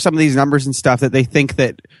people hear some of these numbers and stuff, that they think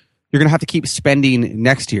that you're going to have to keep spending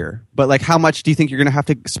next year. But like, how much do you think you're going to have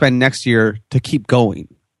to spend next year to keep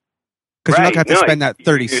going? Because you're not going to have to spend that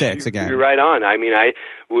 36 again. You're right on. I mean,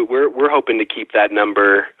 we're hoping to keep that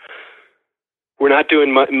number. We're not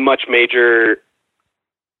doing much major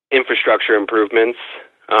infrastructure improvements.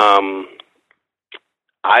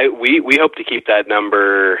 We hope to keep that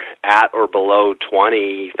number at or below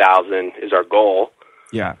 20,000 is our goal.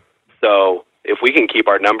 Yeah. So if we can keep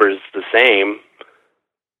our numbers the same,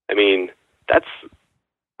 I mean, that's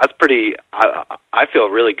pretty. I feel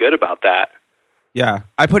really good about that. Yeah,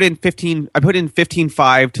 I put in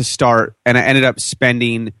 15.5 to start, and I ended up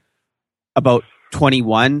spending about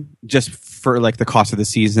 21 just for like the cost of the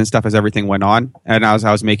season and stuff as everything went on, and I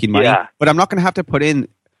was making money. Yeah. But I'm not going to have to put in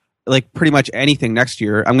like pretty much anything next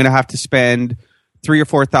year. I'm going to have to spend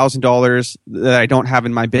 $3,000 or $4,000 that I don't have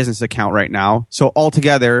in my business account right now. So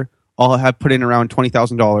altogether, I'll have put in around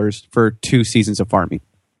 $20,000 for 2 seasons of farming.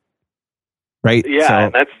 Right?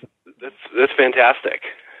 Yeah, so, that's fantastic.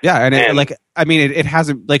 Yeah, and it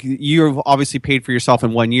hasn't, like, you've obviously paid for yourself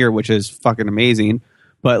in 1 year, which is fucking amazing.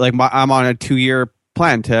 But like, I'm on a 2-year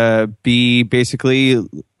plan to be basically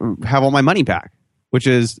have all my money back, which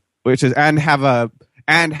is and have a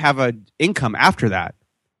income after that.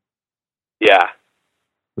 Yeah,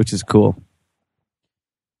 which is cool.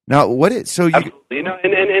 Now, and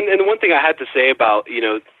the one thing I had to say about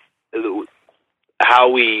how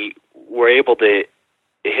we were able to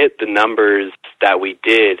hit the numbers that we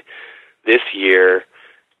did this year,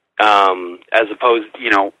 as opposed,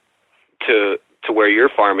 to where your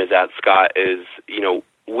farm is at, Scott, is,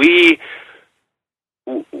 we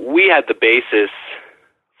had the basis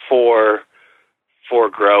for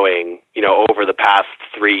growing, over the past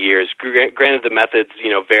 3 years. Granted, the methods,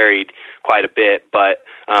 varied quite a bit, but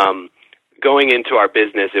going into our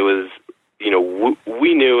business, it was,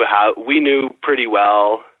 we knew pretty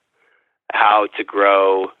well how to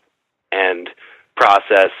grow and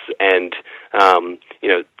process and,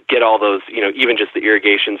 get all those, even just the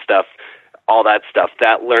irrigation stuff, all that stuff.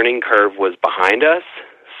 That learning curve was behind us.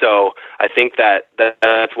 So I think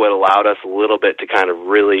that's what allowed us a little bit to kind of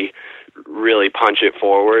really punch it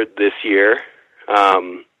forward this year.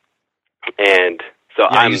 And So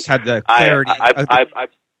Yeah, you just had the clarity.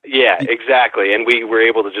 Yeah, exactly. And we were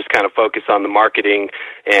able to just kind of focus on the marketing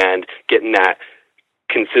and getting that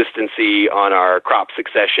consistency on our crop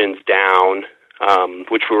successions down,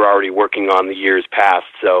 which we were already working on the years past.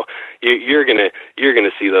 So you're gonna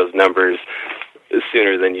see those numbers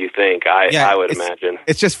sooner than you think. I would imagine.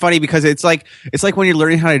 It's just funny because it's like when you're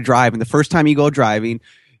learning how to drive, and the first time you go driving,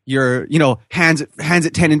 you're hands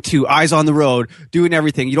at 10 and 2, eyes on the road, doing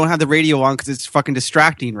everything. You don't have the radio on because it's fucking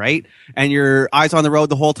distracting, right? And your eyes on the road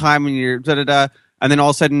the whole time, and you're and then all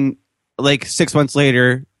of a sudden, like 6 months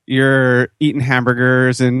later, you're eating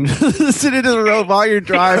hamburgers and sitting in the road while you're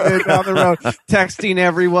driving down the road, texting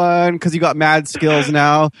everyone because you got mad skills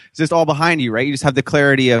now. It's just all behind you, right? You just have the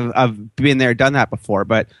clarity of being there, done that before.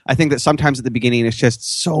 But I think that sometimes at the beginning, it's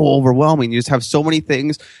just so overwhelming. You just have so many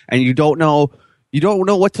things, and you don't know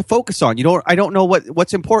what to focus on. I don't know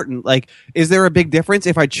what's important. Like, is there a big difference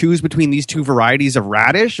if I choose between these two varieties of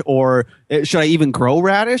radish, or should I even grow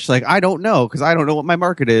radish? Like, I don't know, because I don't know what my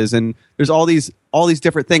market is. And there's all these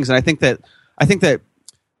different things. And I think that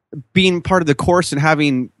being part of the course and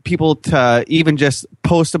having people to even just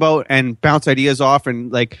post about and bounce ideas off,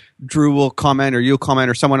 and like Drew will comment or you'll comment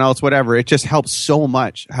or someone else, whatever, it just helps so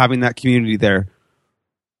much having that community there.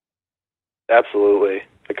 Absolutely.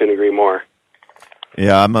 I couldn't agree more.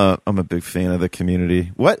 Yeah, I'm a big fan of the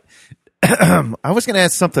community. What I was going to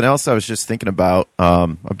ask something else. I was just thinking about.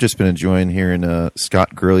 I've just been enjoying hearing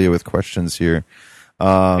Scott grill you with questions here.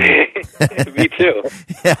 Me too.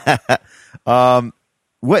 Yeah.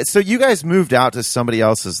 What? So you guys moved out to somebody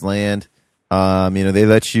else's land. They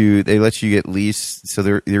let you get leased.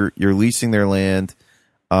 So you're leasing their land.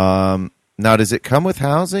 Now, does it come with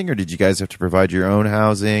housing, or did you guys have to provide your own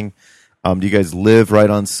housing? Do you guys live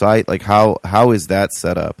right on site? Like, how is that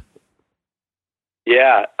set up?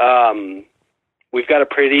 Yeah, we've got a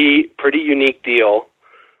pretty unique deal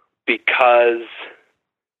because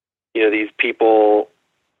these people,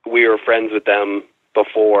 we were friends with them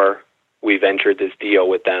before we ventured this deal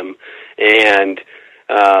with them, and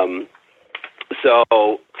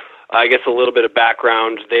so I guess a little bit of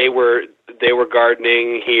background. They were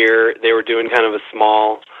gardening here. They were doing kind of a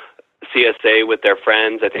small CSA with their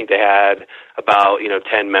friends. I think they had about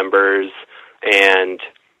 10 members, and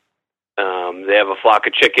they have a flock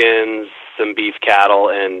of chickens, some beef cattle,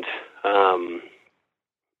 and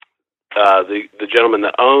the gentleman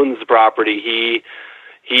that owns the property,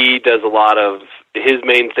 he does a lot of, his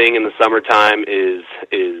main thing in the summertime is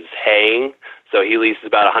haying. So he leases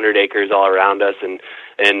about 100 acres all around us and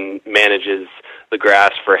manages the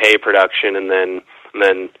grass for hay production, and then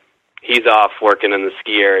he's off working in the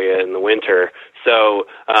ski area in the winter. So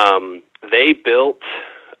they built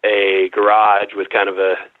a garage with kind of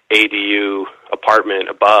a ADU apartment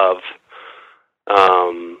above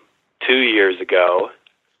 2 years ago,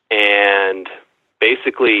 and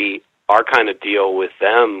basically our kind of deal with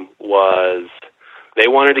them was they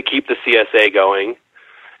wanted to keep the CSA going,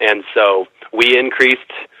 and so we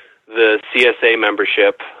increased the CSA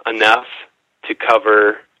membership enough to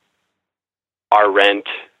cover our rent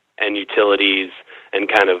and utilities and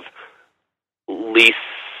kind of lease,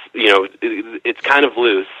 it's kind of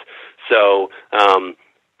loose. So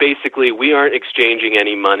basically we aren't exchanging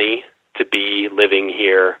any money to be living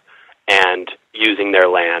here and using their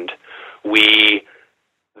land.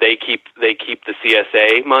 They keep the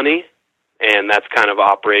CSA money, and that's kind of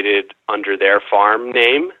operated under their farm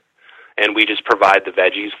name, and we just provide the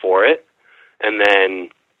veggies for it. And then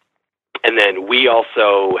we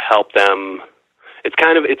also help them.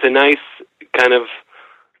 It's a nice kind of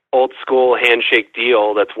old school handshake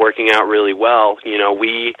deal that's working out really well.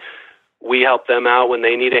 We help them out when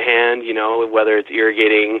they need a hand, whether it's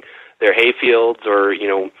irrigating their hay fields or,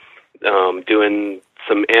 doing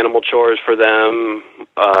some animal chores for them,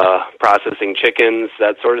 processing chickens,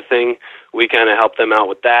 that sort of thing. We kind of help them out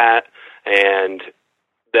with that, and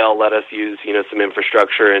they'll let us use, some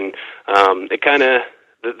infrastructure, and it kind of,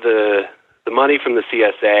 the money from the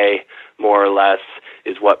CSA, more or less,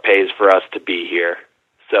 is what pays for us to be here.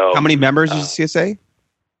 So how many members is the CSA?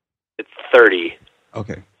 It's 30.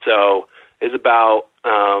 Okay. So it's about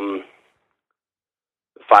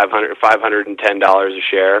 $510 a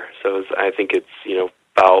share. So I think it's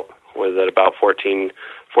about, what is that, about 14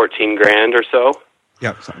 grand or so.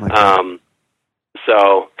 Yeah, something like that.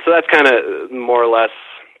 So that's kind of more or less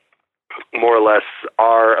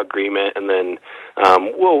our agreement, and then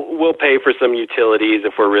we'll pay for some utilities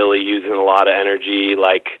if we're really using a lot of energy,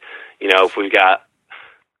 like if we've got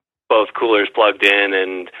both coolers plugged in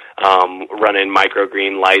and running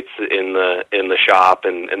microgreen lights in the shop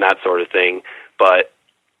and that sort of thing. But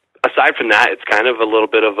aside from that, it's kind of a little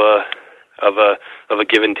bit of a of a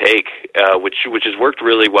give and take, which has worked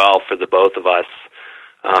really well for the both of us.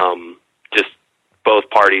 Just both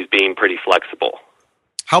parties being pretty flexible.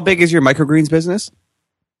 How big is your microgreens business?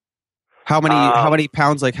 How many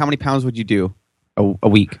pounds? Like how many pounds would you do a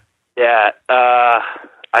week? Yeah,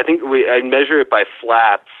 I think I measure it by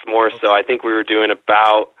flats more so. I think we were doing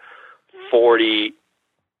about 40,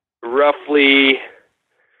 roughly,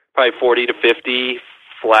 probably 40 to 50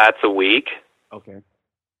 flats a week. Okay.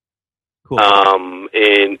 Cool.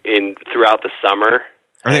 In throughout the summer.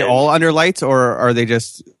 Are they all under lights, or are they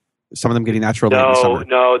just some of them getting natural light in the summer?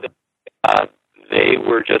 No, they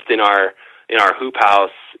were just in our hoop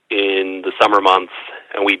house in the summer months,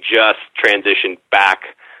 and we just transitioned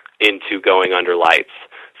back into going under lights.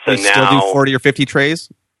 So they now still do 40 or 50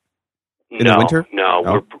 trays in the winter?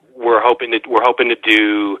 No, we're hoping to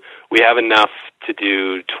do. We have enough to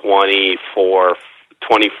do 24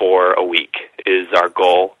 a week is our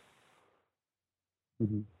goal.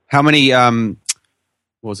 Mm-hmm. How many?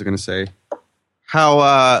 What was I going to say?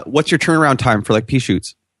 How? What's your turnaround time for like pea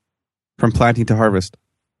shoots from planting to harvest?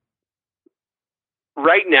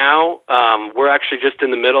 Right now, we're actually just in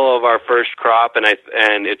the middle of our first crop, and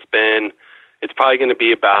it's probably going to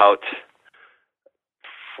be about.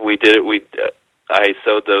 I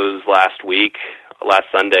sowed those last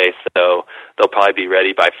Sunday, so they'll probably be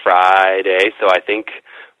ready by Friday. So I think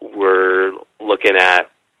we're looking at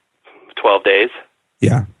 12 days.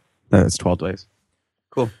 Yeah, that's 12 days.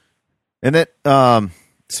 Cool. And then,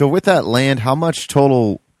 so with that land, how much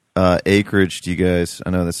total acreage do you guys? I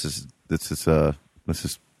know this is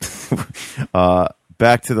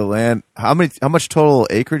back to the land. How much total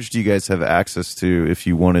acreage do you guys have access to if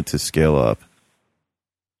you wanted to scale up?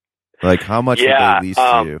 Like how much would they lease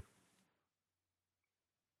to you?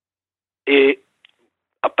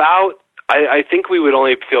 I think we would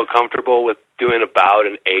only feel comfortable with doing about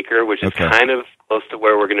an acre, which is kind of close to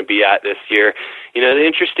where we're going to be at this year. You know, the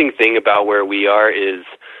interesting thing about where we are is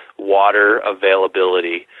water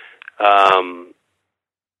availability.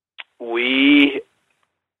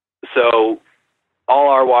 So all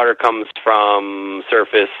our water comes from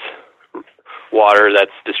surface water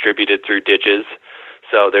that's distributed through ditches.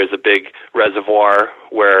 So there's a big reservoir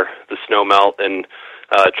where the snow melt and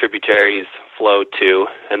tributaries flow to,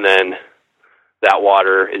 and then that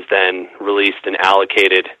water is then released and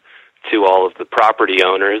allocated to all of the property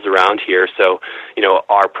owners around here. So, you know,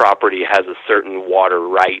 our property has a certain water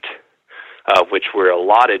right, which we're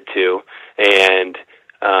allotted to. And,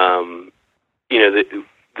 you know,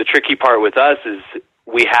 the tricky part with us is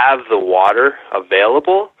we have the water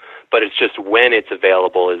available, but it's just when it's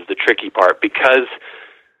available is the tricky part, because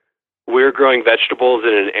we're growing vegetables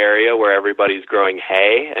in an area where everybody's growing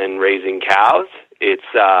hay and raising cows. It's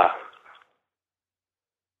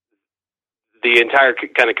the entire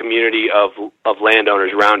kind of community of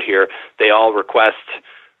landowners around here. They all request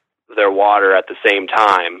their water at the same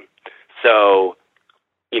time. So,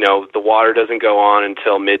 you know, the water doesn't go on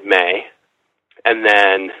until mid-May. And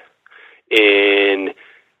then in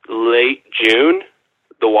late June,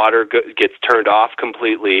 the water gets turned off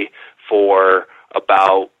completely for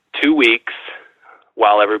about 2 weeks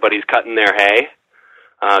while everybody's cutting their hay,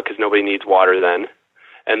 because nobody needs water then.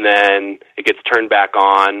 And then it gets turned back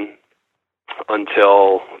on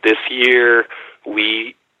until this year.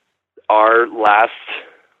 The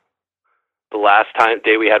last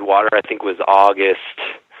day we had water, I think, was August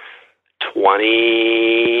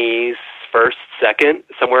 21st, 2nd,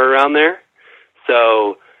 somewhere around there.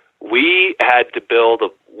 So we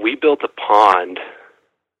built a pond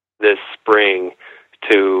this spring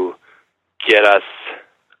to get us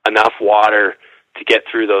enough water to get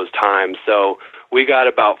through those times. So we got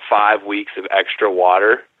about 5 weeks of extra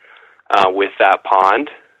water with that pond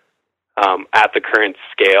at the current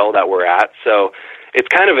scale that we're at. So it's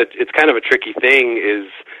kind of a tricky thing.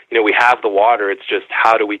 Is, you know, we have the water. It's just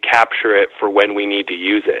how do we capture it for when we need to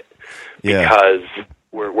use it? Yeah. Because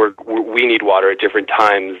we need water at different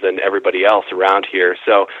times than everybody else around here.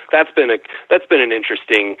 So that's been an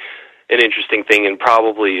interesting thing, and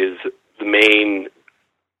probably is the main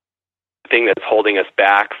thing that's holding us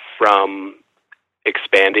back from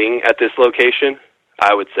expanding at this location,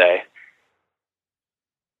 I would say.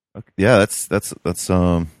 Yeah, that's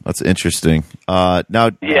interesting. Now,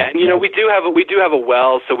 yeah, and you know, we do have a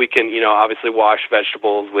well, so we can, you know, obviously wash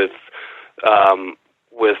vegetables with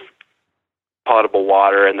potable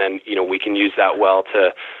water, and then, you know, we can use that well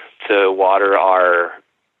to water our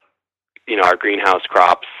greenhouse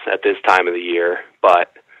crops at this time of the year.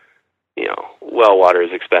 But, you know, well water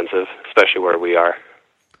is expensive, especially where we are.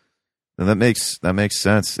 And that makes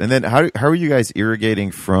sense. And then how are you guys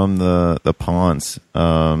irrigating from the ponds?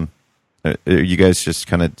 Are you guys just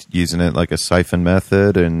kind of using it like a siphon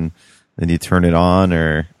method, and then you turn it on?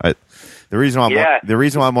 Or the reason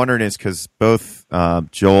why I'm wondering is because both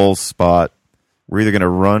Joel's spot, we're either going to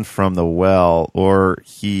run from the well, or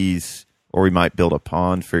we might build a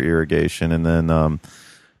pond for irrigation, and then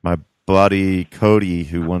my buddy Cody,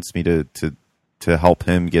 who wants me to help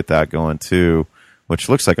him get that going too, which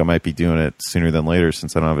looks like I might be doing it sooner than later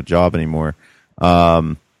since I don't have a job anymore.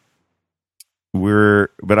 But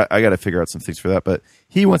I got to figure out some things for that. But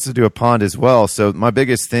he wants to do a pond as well. So my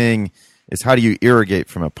biggest thing is, how do you irrigate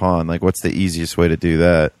from a pond? Like, what's the easiest way to do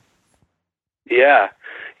that? Yeah,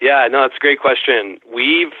 no, it's a great question.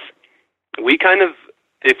 We kind of,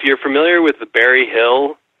 if you're familiar with the Berry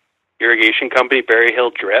Hill irrigation company, Berry Hill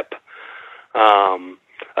Drip,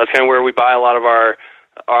 that's kind of where we buy a lot of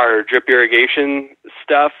our drip irrigation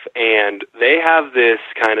stuff, and they have this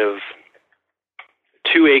kind of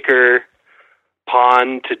 2-acre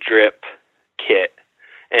pond to drip kit,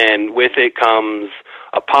 and with it comes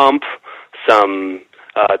a pump, some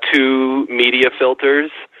 2 media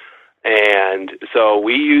filters, and so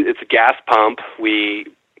it's a gas pump.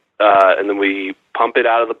 And then we pump it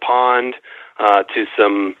out of the pond to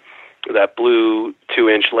that blue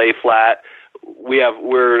 2-inch lay flat.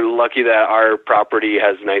 We're lucky that our property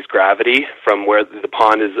has nice gravity from where the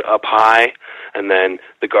pond is up high, and then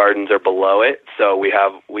the gardens are below it, so we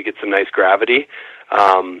get some nice gravity.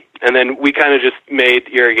 And then we kind of just made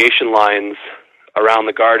irrigation lines around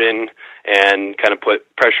the garden and kind of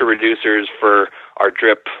put pressure reducers for our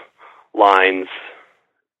drip lines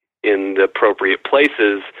in the appropriate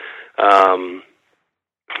places.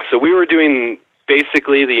 So we were doing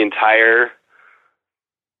basically the entire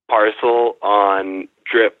parcel on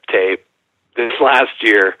drip tape this last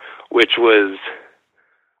year, which was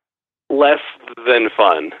less than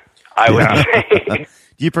fun, I would say.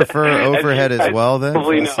 Do you prefer overhead as well, then, from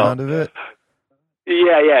the sound of it?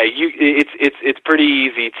 Yeah. It's pretty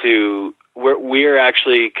easy to. We're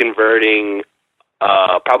actually converting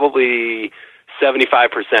probably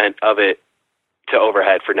 75% of it to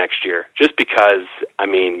overhead for next year, just because. I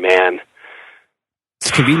mean, man,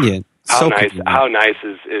 it's convenient. How nice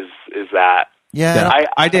is that? Yeah,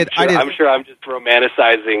 I'm sure I'm just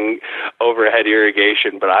romanticizing overhead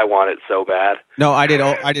irrigation, but I want it so bad. No, I did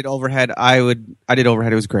overhead. I did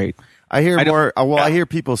overhead. It was great. I hear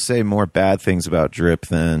people say more bad things about drip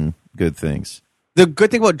than good things. The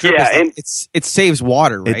good thing about drip is it saves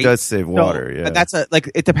water, right? It does save water. Yeah, that's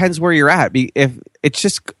it depends where you're at. If it's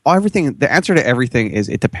just everything, the answer to everything is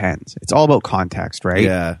it depends. It's all about context, right?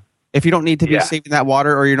 Yeah. If you don't need to be saving that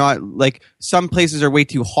water, or you're not, like, some places are way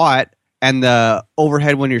too hot, and the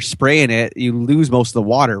overhead, when you're spraying it, you lose most of the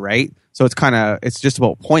water, right? So it's just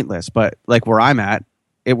about pointless. But like where I'm at,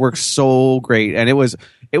 it works so great, and it was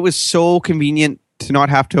so convenient to not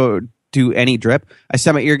have to do any drip. I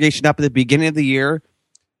set my irrigation up at the beginning of the year,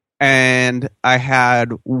 and I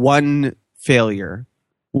had one failure.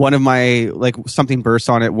 One of my, something burst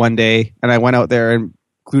on it one day, and I went out there and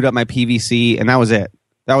glued up my PVC, and that was it.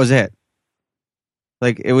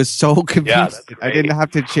 Like, it was so convenient. I didn't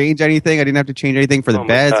have to change anything. I didn't have to change anything for the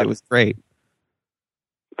beds. It was great.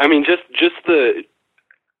 I mean, just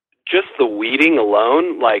the weeding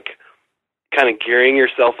alone, like, kind of gearing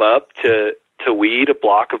yourself up to weed a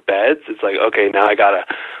block of beds. It's like, okay, now I gotta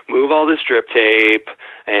move all this drip tape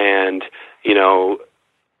and,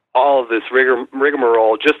 all of this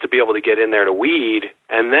rigmarole just to be able to get in there to weed,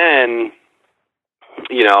 and then,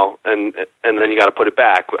 and then you got to put it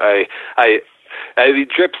back.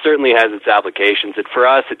 Drip certainly has its applications, and for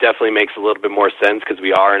us, it definitely makes a little bit more sense because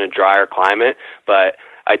we are in a drier climate. But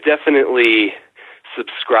I definitely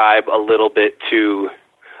subscribe a little bit to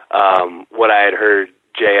what I had heard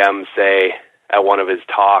JM say at one of his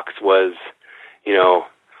talks was,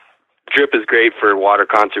 drip is great for water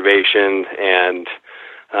conservation, and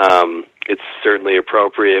it's certainly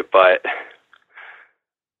appropriate, but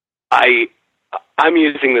I'm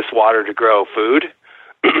using this water to grow food,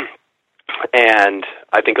 and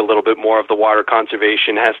I think a little bit more of the water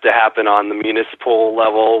conservation has to happen on the municipal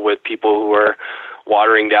level with people who are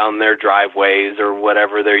watering down their driveways or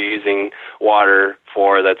whatever they're using water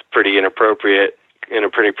for. That's pretty inappropriate in a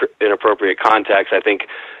pretty inappropriate context. I think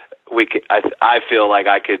I feel like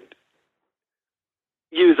I could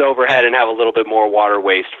use overhead and have a little bit more water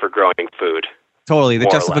waste for growing food. Totally.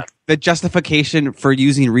 The justification for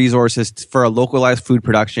using resources for a localized food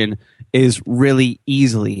production is really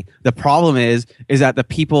easily. The problem is that the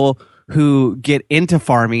people who get into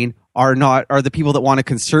farming are the people that want to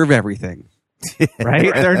conserve everything.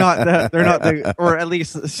 Right? They're not or at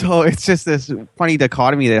least, so it's just this funny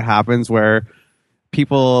dichotomy that happens where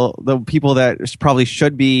the people that probably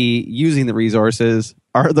should be using the resources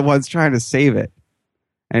are the ones trying to save it,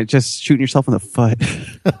 and it's just shooting yourself in the foot.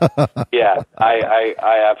 Yeah,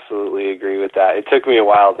 I absolutely agree with that. It took me a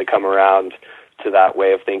while to come around to that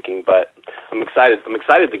way of thinking, but I'm excited. I'm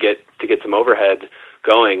excited to get some overhead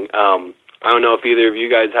going. I don't know if either of you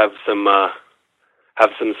guys have some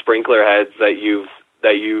sprinkler heads that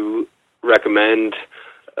you recommend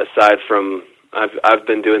aside from. I've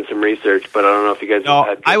been doing some research, but I don't know if you guys. No,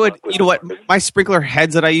 have had I would. with You know what? My sprinkler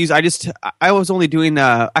heads that I use, I was only doing.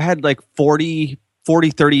 I had like 30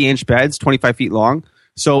 inch beds, 25 feet long.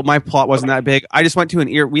 So my plot wasn't that big. I just went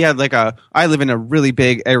to we had I live in a really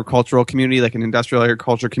big agricultural community, like an industrial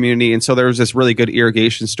agriculture community. And so there was this really good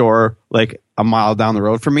irrigation store like a mile down the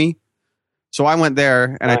road from me. So I went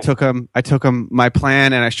there and I took him my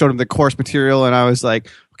plan and I showed him the course material and I was like,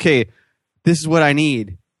 okay, this is what I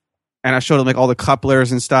need. And I showed him like all the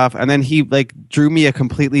couplers and stuff. And then he like drew me a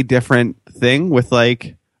completely different thing with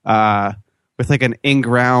like an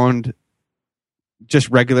in-ground, just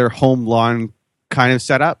regular home lawn kind of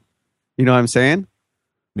setup. You know what I'm saying?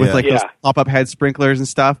 With those pop-up head sprinklers and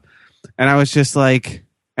stuff. And I was just like,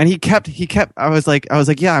 and he kept, I was like,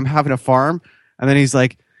 yeah, I'm having a farm. And then he's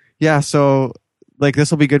like, yeah, so like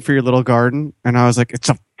this will be good for your little garden. And I was like, it's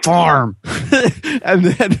a farm. And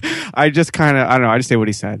then I just kind of, I don't know, I just say what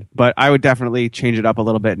he said. But I would definitely change it up a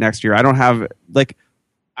little bit next year. I don't have like,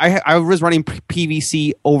 I was running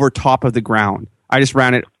PVC over top of the ground. I just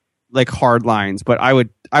ran it like hard lines, but I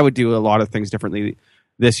would do a lot of things differently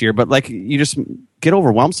this year. But like you just get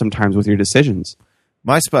overwhelmed sometimes with your decisions.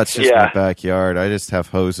 My spot's just my backyard. I just have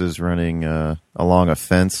hoses running along a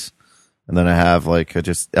fence, and then I have like I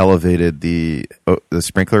just elevated the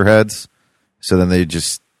sprinkler heads, so then they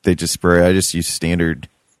just spray. I just use standard.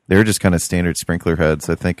 They're just kind of standard sprinkler heads.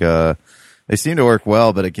 I think they seem to work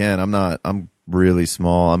well, but again, I'm really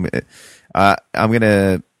small. I'm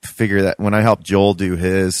gonna figure that when I help Joel do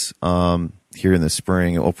his here in the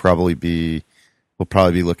spring, we'll probably be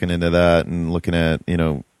looking into that and looking at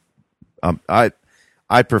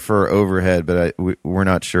I prefer overhead, but we're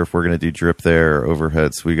not sure if we're going to do drip there or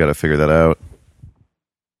overhead, so we got to figure that out.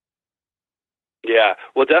 Yeah,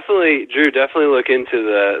 well, definitely, Drew. Definitely look into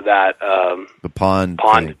the pond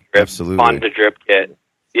drip, absolutely pond to drip kit.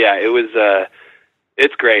 Yeah, it was.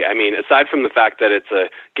 It's great. I mean, aside from the fact that it's a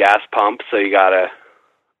gas pump, so you got to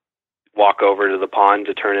walk over to the pond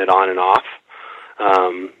to turn it on and off.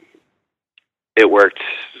 It worked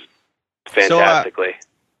fantastically. So,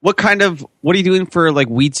 what are you doing for like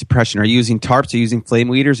weed suppression? Are you using tarps? Are you using flame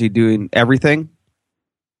weeders? Are you doing everything?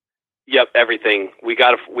 Yep, everything. We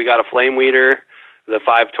got a flame weeder, the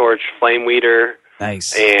 5-torch flame weeder,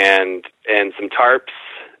 nice, and some tarps,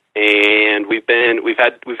 and we've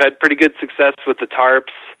had pretty good success with the tarps.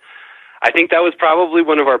 I think that was probably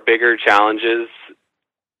one of our bigger challenges,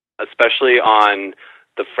 especially on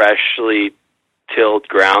the freshly tilled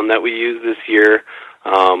ground that we used this year.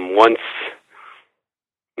 Once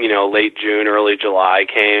late June, early July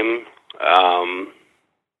came,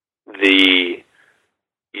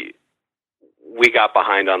 we got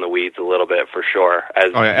behind on the weeds a little bit for sure.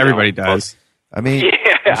 Everybody does. I mean,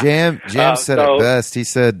 Jam said it best. He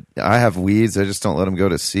said, "I have weeds. I just don't let them go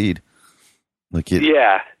to seed."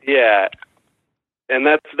 Yeah, and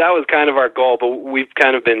that was kind of our goal. But we've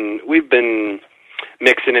been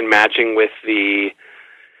mixing and matching with the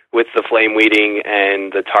flame weeding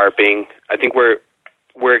and the tarping. I think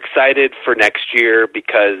we're excited for next year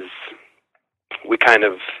because we kind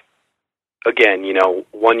of, again,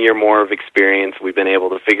 1 year more of experience. We've been able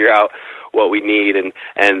to figure out what we need, and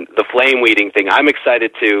the flame weeding thing. I'm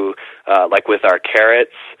excited to, like with our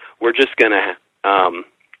carrots, we're just gonna,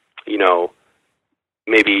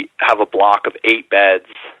 maybe have a block of 8 beds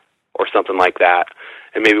or something like that,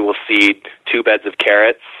 and maybe we'll seed 2 beds of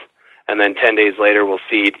carrots. And then 10 days later, we'll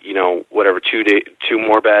seed, 2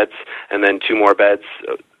 more beds, and then 2 more beds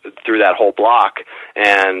through that whole block.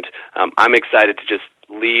 And I'm excited to just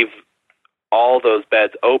leave all those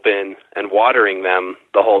beds open and watering them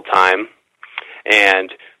the whole time,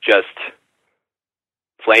 and just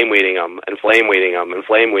flame weeding them and flame weeding them and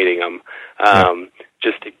flame weeding them,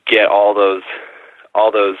 just to get all those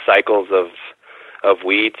cycles of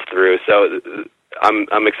weeds through. So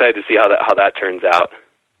I'm excited to see how that turns out.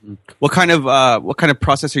 What kind of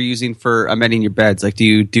process are you using for amending your beds? Like, do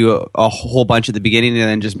you do a whole bunch at the beginning and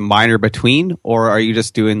then just minor between, or are you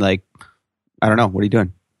just doing like, I don't know, what are you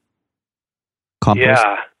doing? Compost?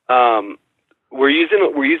 Yeah, we're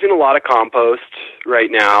using a lot of compost right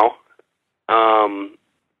now.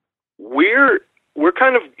 We're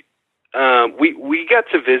kind of we got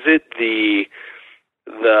to visit the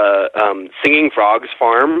the Singing Frogs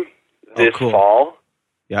Farm this fall.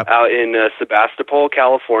 Yep. Out in Sebastopol,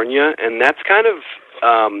 California, and that's kind of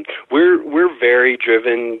we're very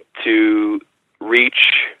driven to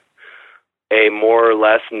reach a more or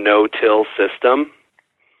less no-till system.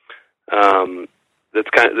 That's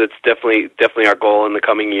definitely our goal in the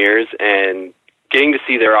coming years, and getting to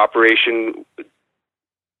see their operation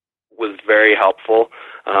was very helpful.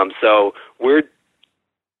 So we're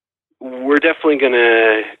definitely going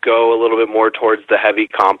to go a little bit more towards the heavy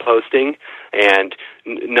composting, and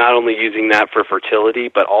not only using that for fertility,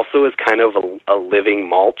 but also as kind of a living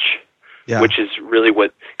mulch, which is really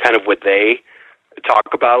what they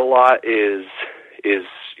talk about a lot is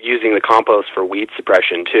using the compost for weed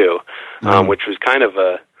suppression too, which was kind of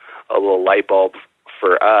a little light bulb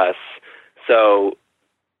for us. So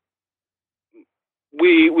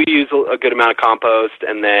we use a good amount of compost,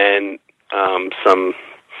 and then some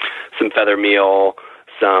feather meal,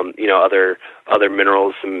 some other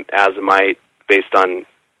minerals, some azomite, based on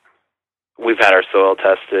we've had our soil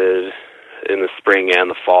tested in the spring and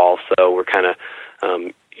the fall, so we're kind of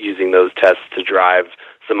using those tests to drive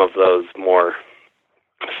some of those more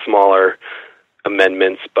smaller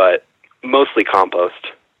amendments, but mostly compost.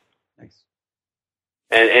 Nice.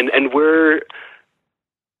 And we're,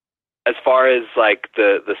 as far as like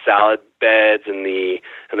the salad beds and the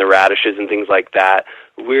radishes and things like that,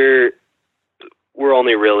 we're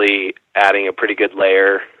only really adding a pretty good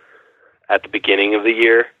layer at the beginning of the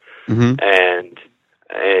year, and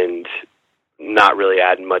not really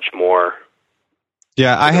adding much more.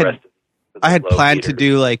 Yeah, I had planned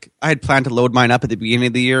to load mine up at the beginning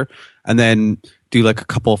of the year and then do like a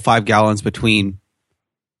couple 5 gallons between,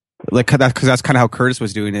 like, because that's kind of how Curtis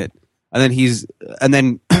was doing it. And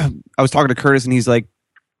then I was talking to Curtis, and he's like,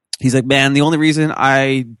 man, the only reason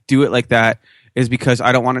I do it like that is because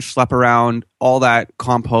I don't want to schlep around all that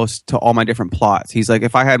compost to all my different plots. He's like,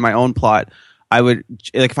 if I had my own plot,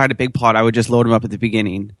 if I had a big plot, I would just load them up at the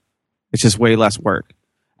beginning. It's just way less work.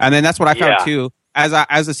 And then that's what I found too, as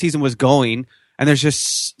the season was going, and there's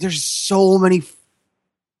so many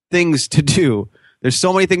things to do. There's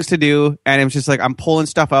so many things to do, and it was just like I'm pulling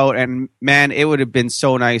stuff out, and man, it would have been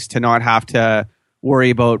so nice to not have to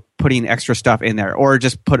worry about putting extra stuff in there, or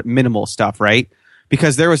just put minimal stuff, right?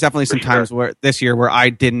 Because there was definitely some times where this year where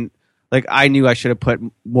I didn't, like, I knew I should have put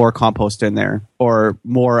more compost in there or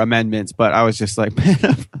more amendments, but I was just like, man,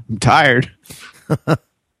 I'm tired.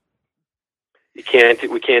 We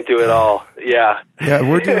can't do it all. Yeah. Yeah,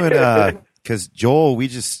 we're doing because Joel,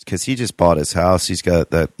 because he just bought his house. He's got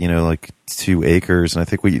that, like 2 acres, and I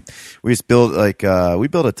think we just built we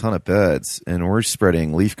built a ton of beds, and we're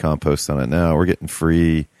spreading leaf compost on it now. We're getting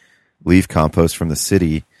free leaf compost from the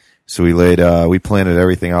city, so we planted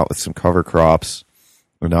everything out with some cover crops,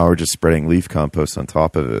 and now we're just spreading leaf compost on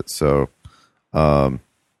top of it. So, and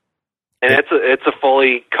it's a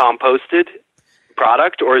fully composted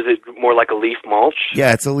product, or is it more like a leaf mulch?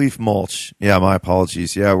 Yeah, it's a leaf mulch. Yeah, my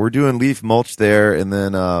apologies. Yeah, we're doing leaf mulch there, and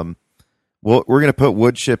then we're going to put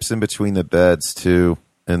wood chips in between the beds too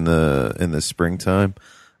in the springtime,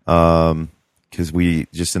 because we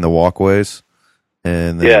just in the walkways,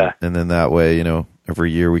 and then that way,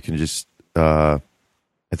 every year we can just at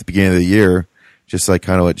the beginning of the year, just like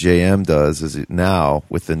kind of what JM does is now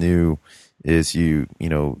with the new is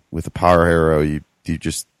with the power harrow you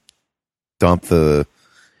just dump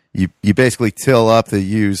you basically till up the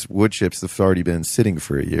used wood chips that've already been sitting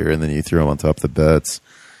for a year, and then you throw them on top of the beds.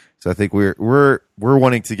 So I think we're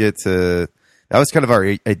wanting to get to, that was kind of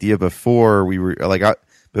our idea before we were like,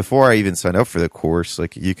 before I even signed up for the course.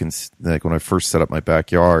 Like you can, like when I first set up my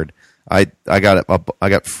backyard, I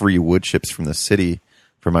got free wood chips from the city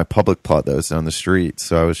for my public plot that was down the street.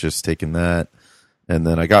 So I was just taking that, and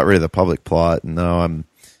then I got rid of the public plot, and now I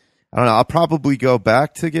don't know. I'll probably go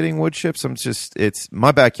back to getting wood chips. It's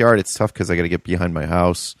my backyard. It's tough because I got to get behind my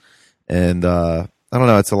house, and I don't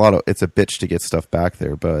know. It's a bitch to get stuff back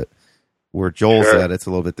there. But where Joel's at, it's a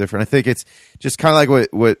little bit different. I think it's just kind of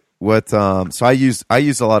like what. So I use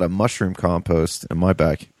a lot of mushroom compost in my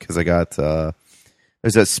back because I got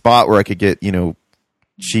there's that spot where I could get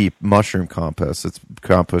cheap mushroom compost. It's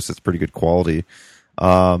compost that's pretty good quality.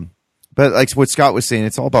 But like what Scott was saying,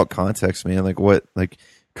 it's all about context, man. Like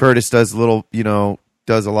Curtis does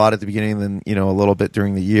does a lot at the beginning, and then a little bit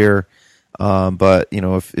during the year. But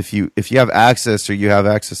if you have access, or you have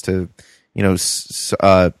access to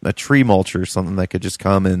a tree mulcher or something that could just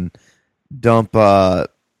come and dump a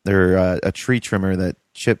tree trimmer that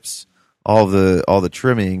chips all the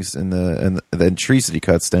trimmings and the trees that he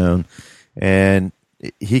cuts down, and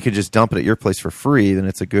he could just dump it at your place for free, then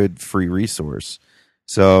it's a good free resource.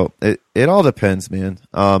 So it all depends, man.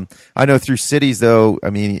 I know through cities though. I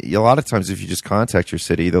mean, a lot of times if you just contact your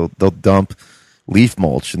city, they'll dump leaf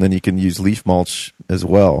mulch, and then you can use leaf mulch as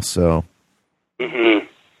well. So I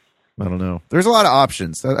don't know. There's a lot of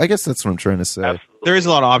options. I guess that's what I'm trying to say. Absolutely. There is a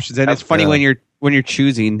lot of options, and it's funny when you're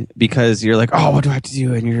choosing, because you're like, oh, what do I have to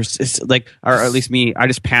do? And it's like, or at least me, I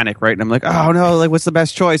just panic, right? And I'm like, oh no, like what's the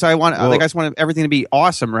best choice? I just want everything to be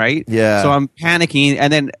awesome, right? Yeah. So I'm panicking,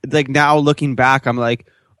 and then like now looking back, I'm like,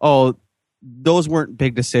 oh, those weren't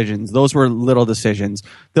big decisions. Those were little decisions.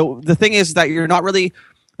 The thing is that you're not really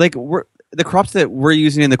like the crops that we're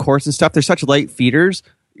using in the course and stuff. They're such light feeders.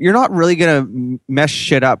 You're not really gonna mess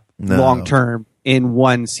shit up long term in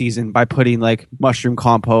one season by putting like mushroom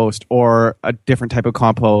compost or a different type of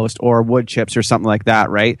compost or wood chips or something like that,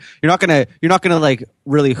 right? You're not gonna like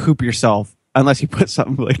really hoop yourself unless you put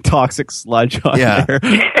something like toxic sludge on there,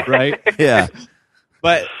 right? Yeah.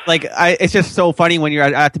 But like, it's just so funny when you're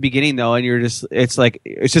at the beginning though, and it's just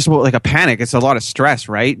like a panic. It's a lot of stress,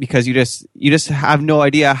 right? Because you just have no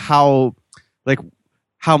idea how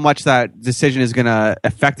much that decision is going to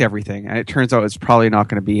affect everything. And it turns out it's probably not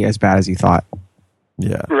going to be as bad as you thought.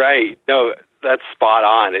 Yeah. Right. No, that's spot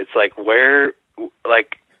on. It's like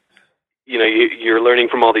you're learning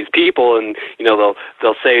from all these people, and they'll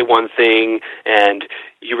say one thing, and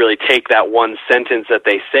you really take that one sentence that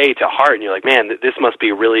they say to heart, and you're like, man, this must be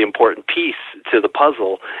a really important piece to the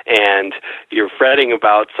puzzle, and you're fretting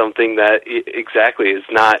about something that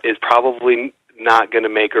is probably not going to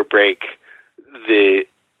make or break the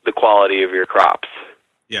quality of your crops.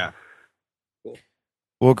 Yeah.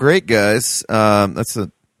 Well, great guys. I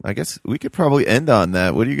guess we could probably end on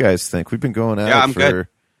that. What do you guys think? We've been going out for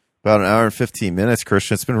about an hour and 15 minutes,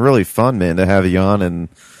 Christian. It's been really fun, man, to have you on. And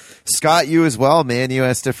Scott, you as well, man. You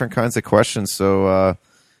asked different kinds of questions. So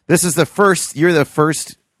this is you're the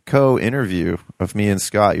first co-interview of me and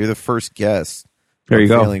Scott. You're the first guest. There you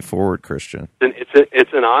go. Feeling forward, Christian.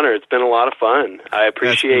 It's an honor. It's been a lot of fun. I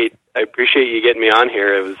appreciate you getting me on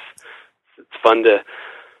here. It's fun to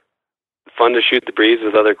shoot the breeze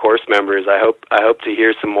with other course members. I hope to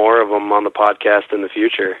hear some more of them on the podcast in the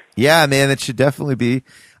future. Yeah, man, it should definitely be.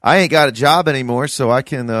 I ain't got a job anymore, so I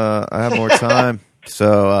can I have more time.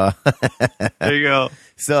 So there you go.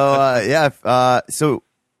 So so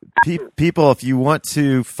people, if you want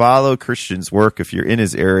to follow Christian's work, if you're in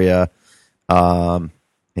his area, and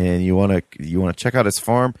you want to check out his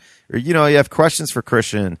farm, or you have questions for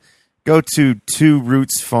Christian, go to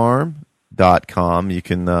tworootsfarm.com. You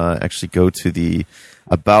can actually go to the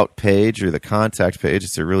About page or the Contact page.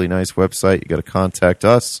 It's a really nice website. You got to contact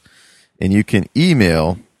us, and you can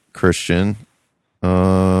email Christian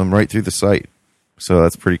right through the site. So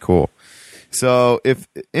that's pretty cool. So if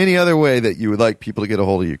any other way that you would like people to get a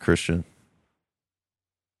hold of you, Christian?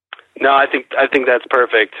 No, I think that's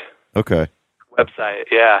perfect. Okay. Website,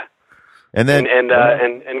 yeah. And then and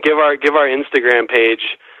give our Instagram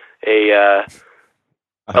page a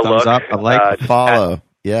thumbs up, a like, follow.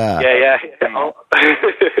 Yeah.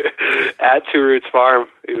 At Two Roots Farm,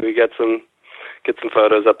 we get some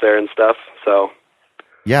photos up there and stuff. So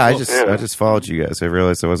yeah, I just followed you guys. I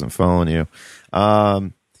realized I wasn't following you.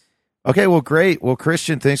 Okay, well, great. Well,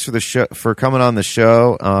 Christian, thanks for coming on the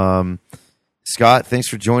show. Scott, thanks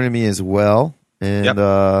for joining me as well.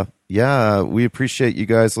 And yeah, we appreciate you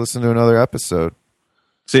guys listening to another episode.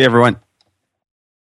 See you, everyone.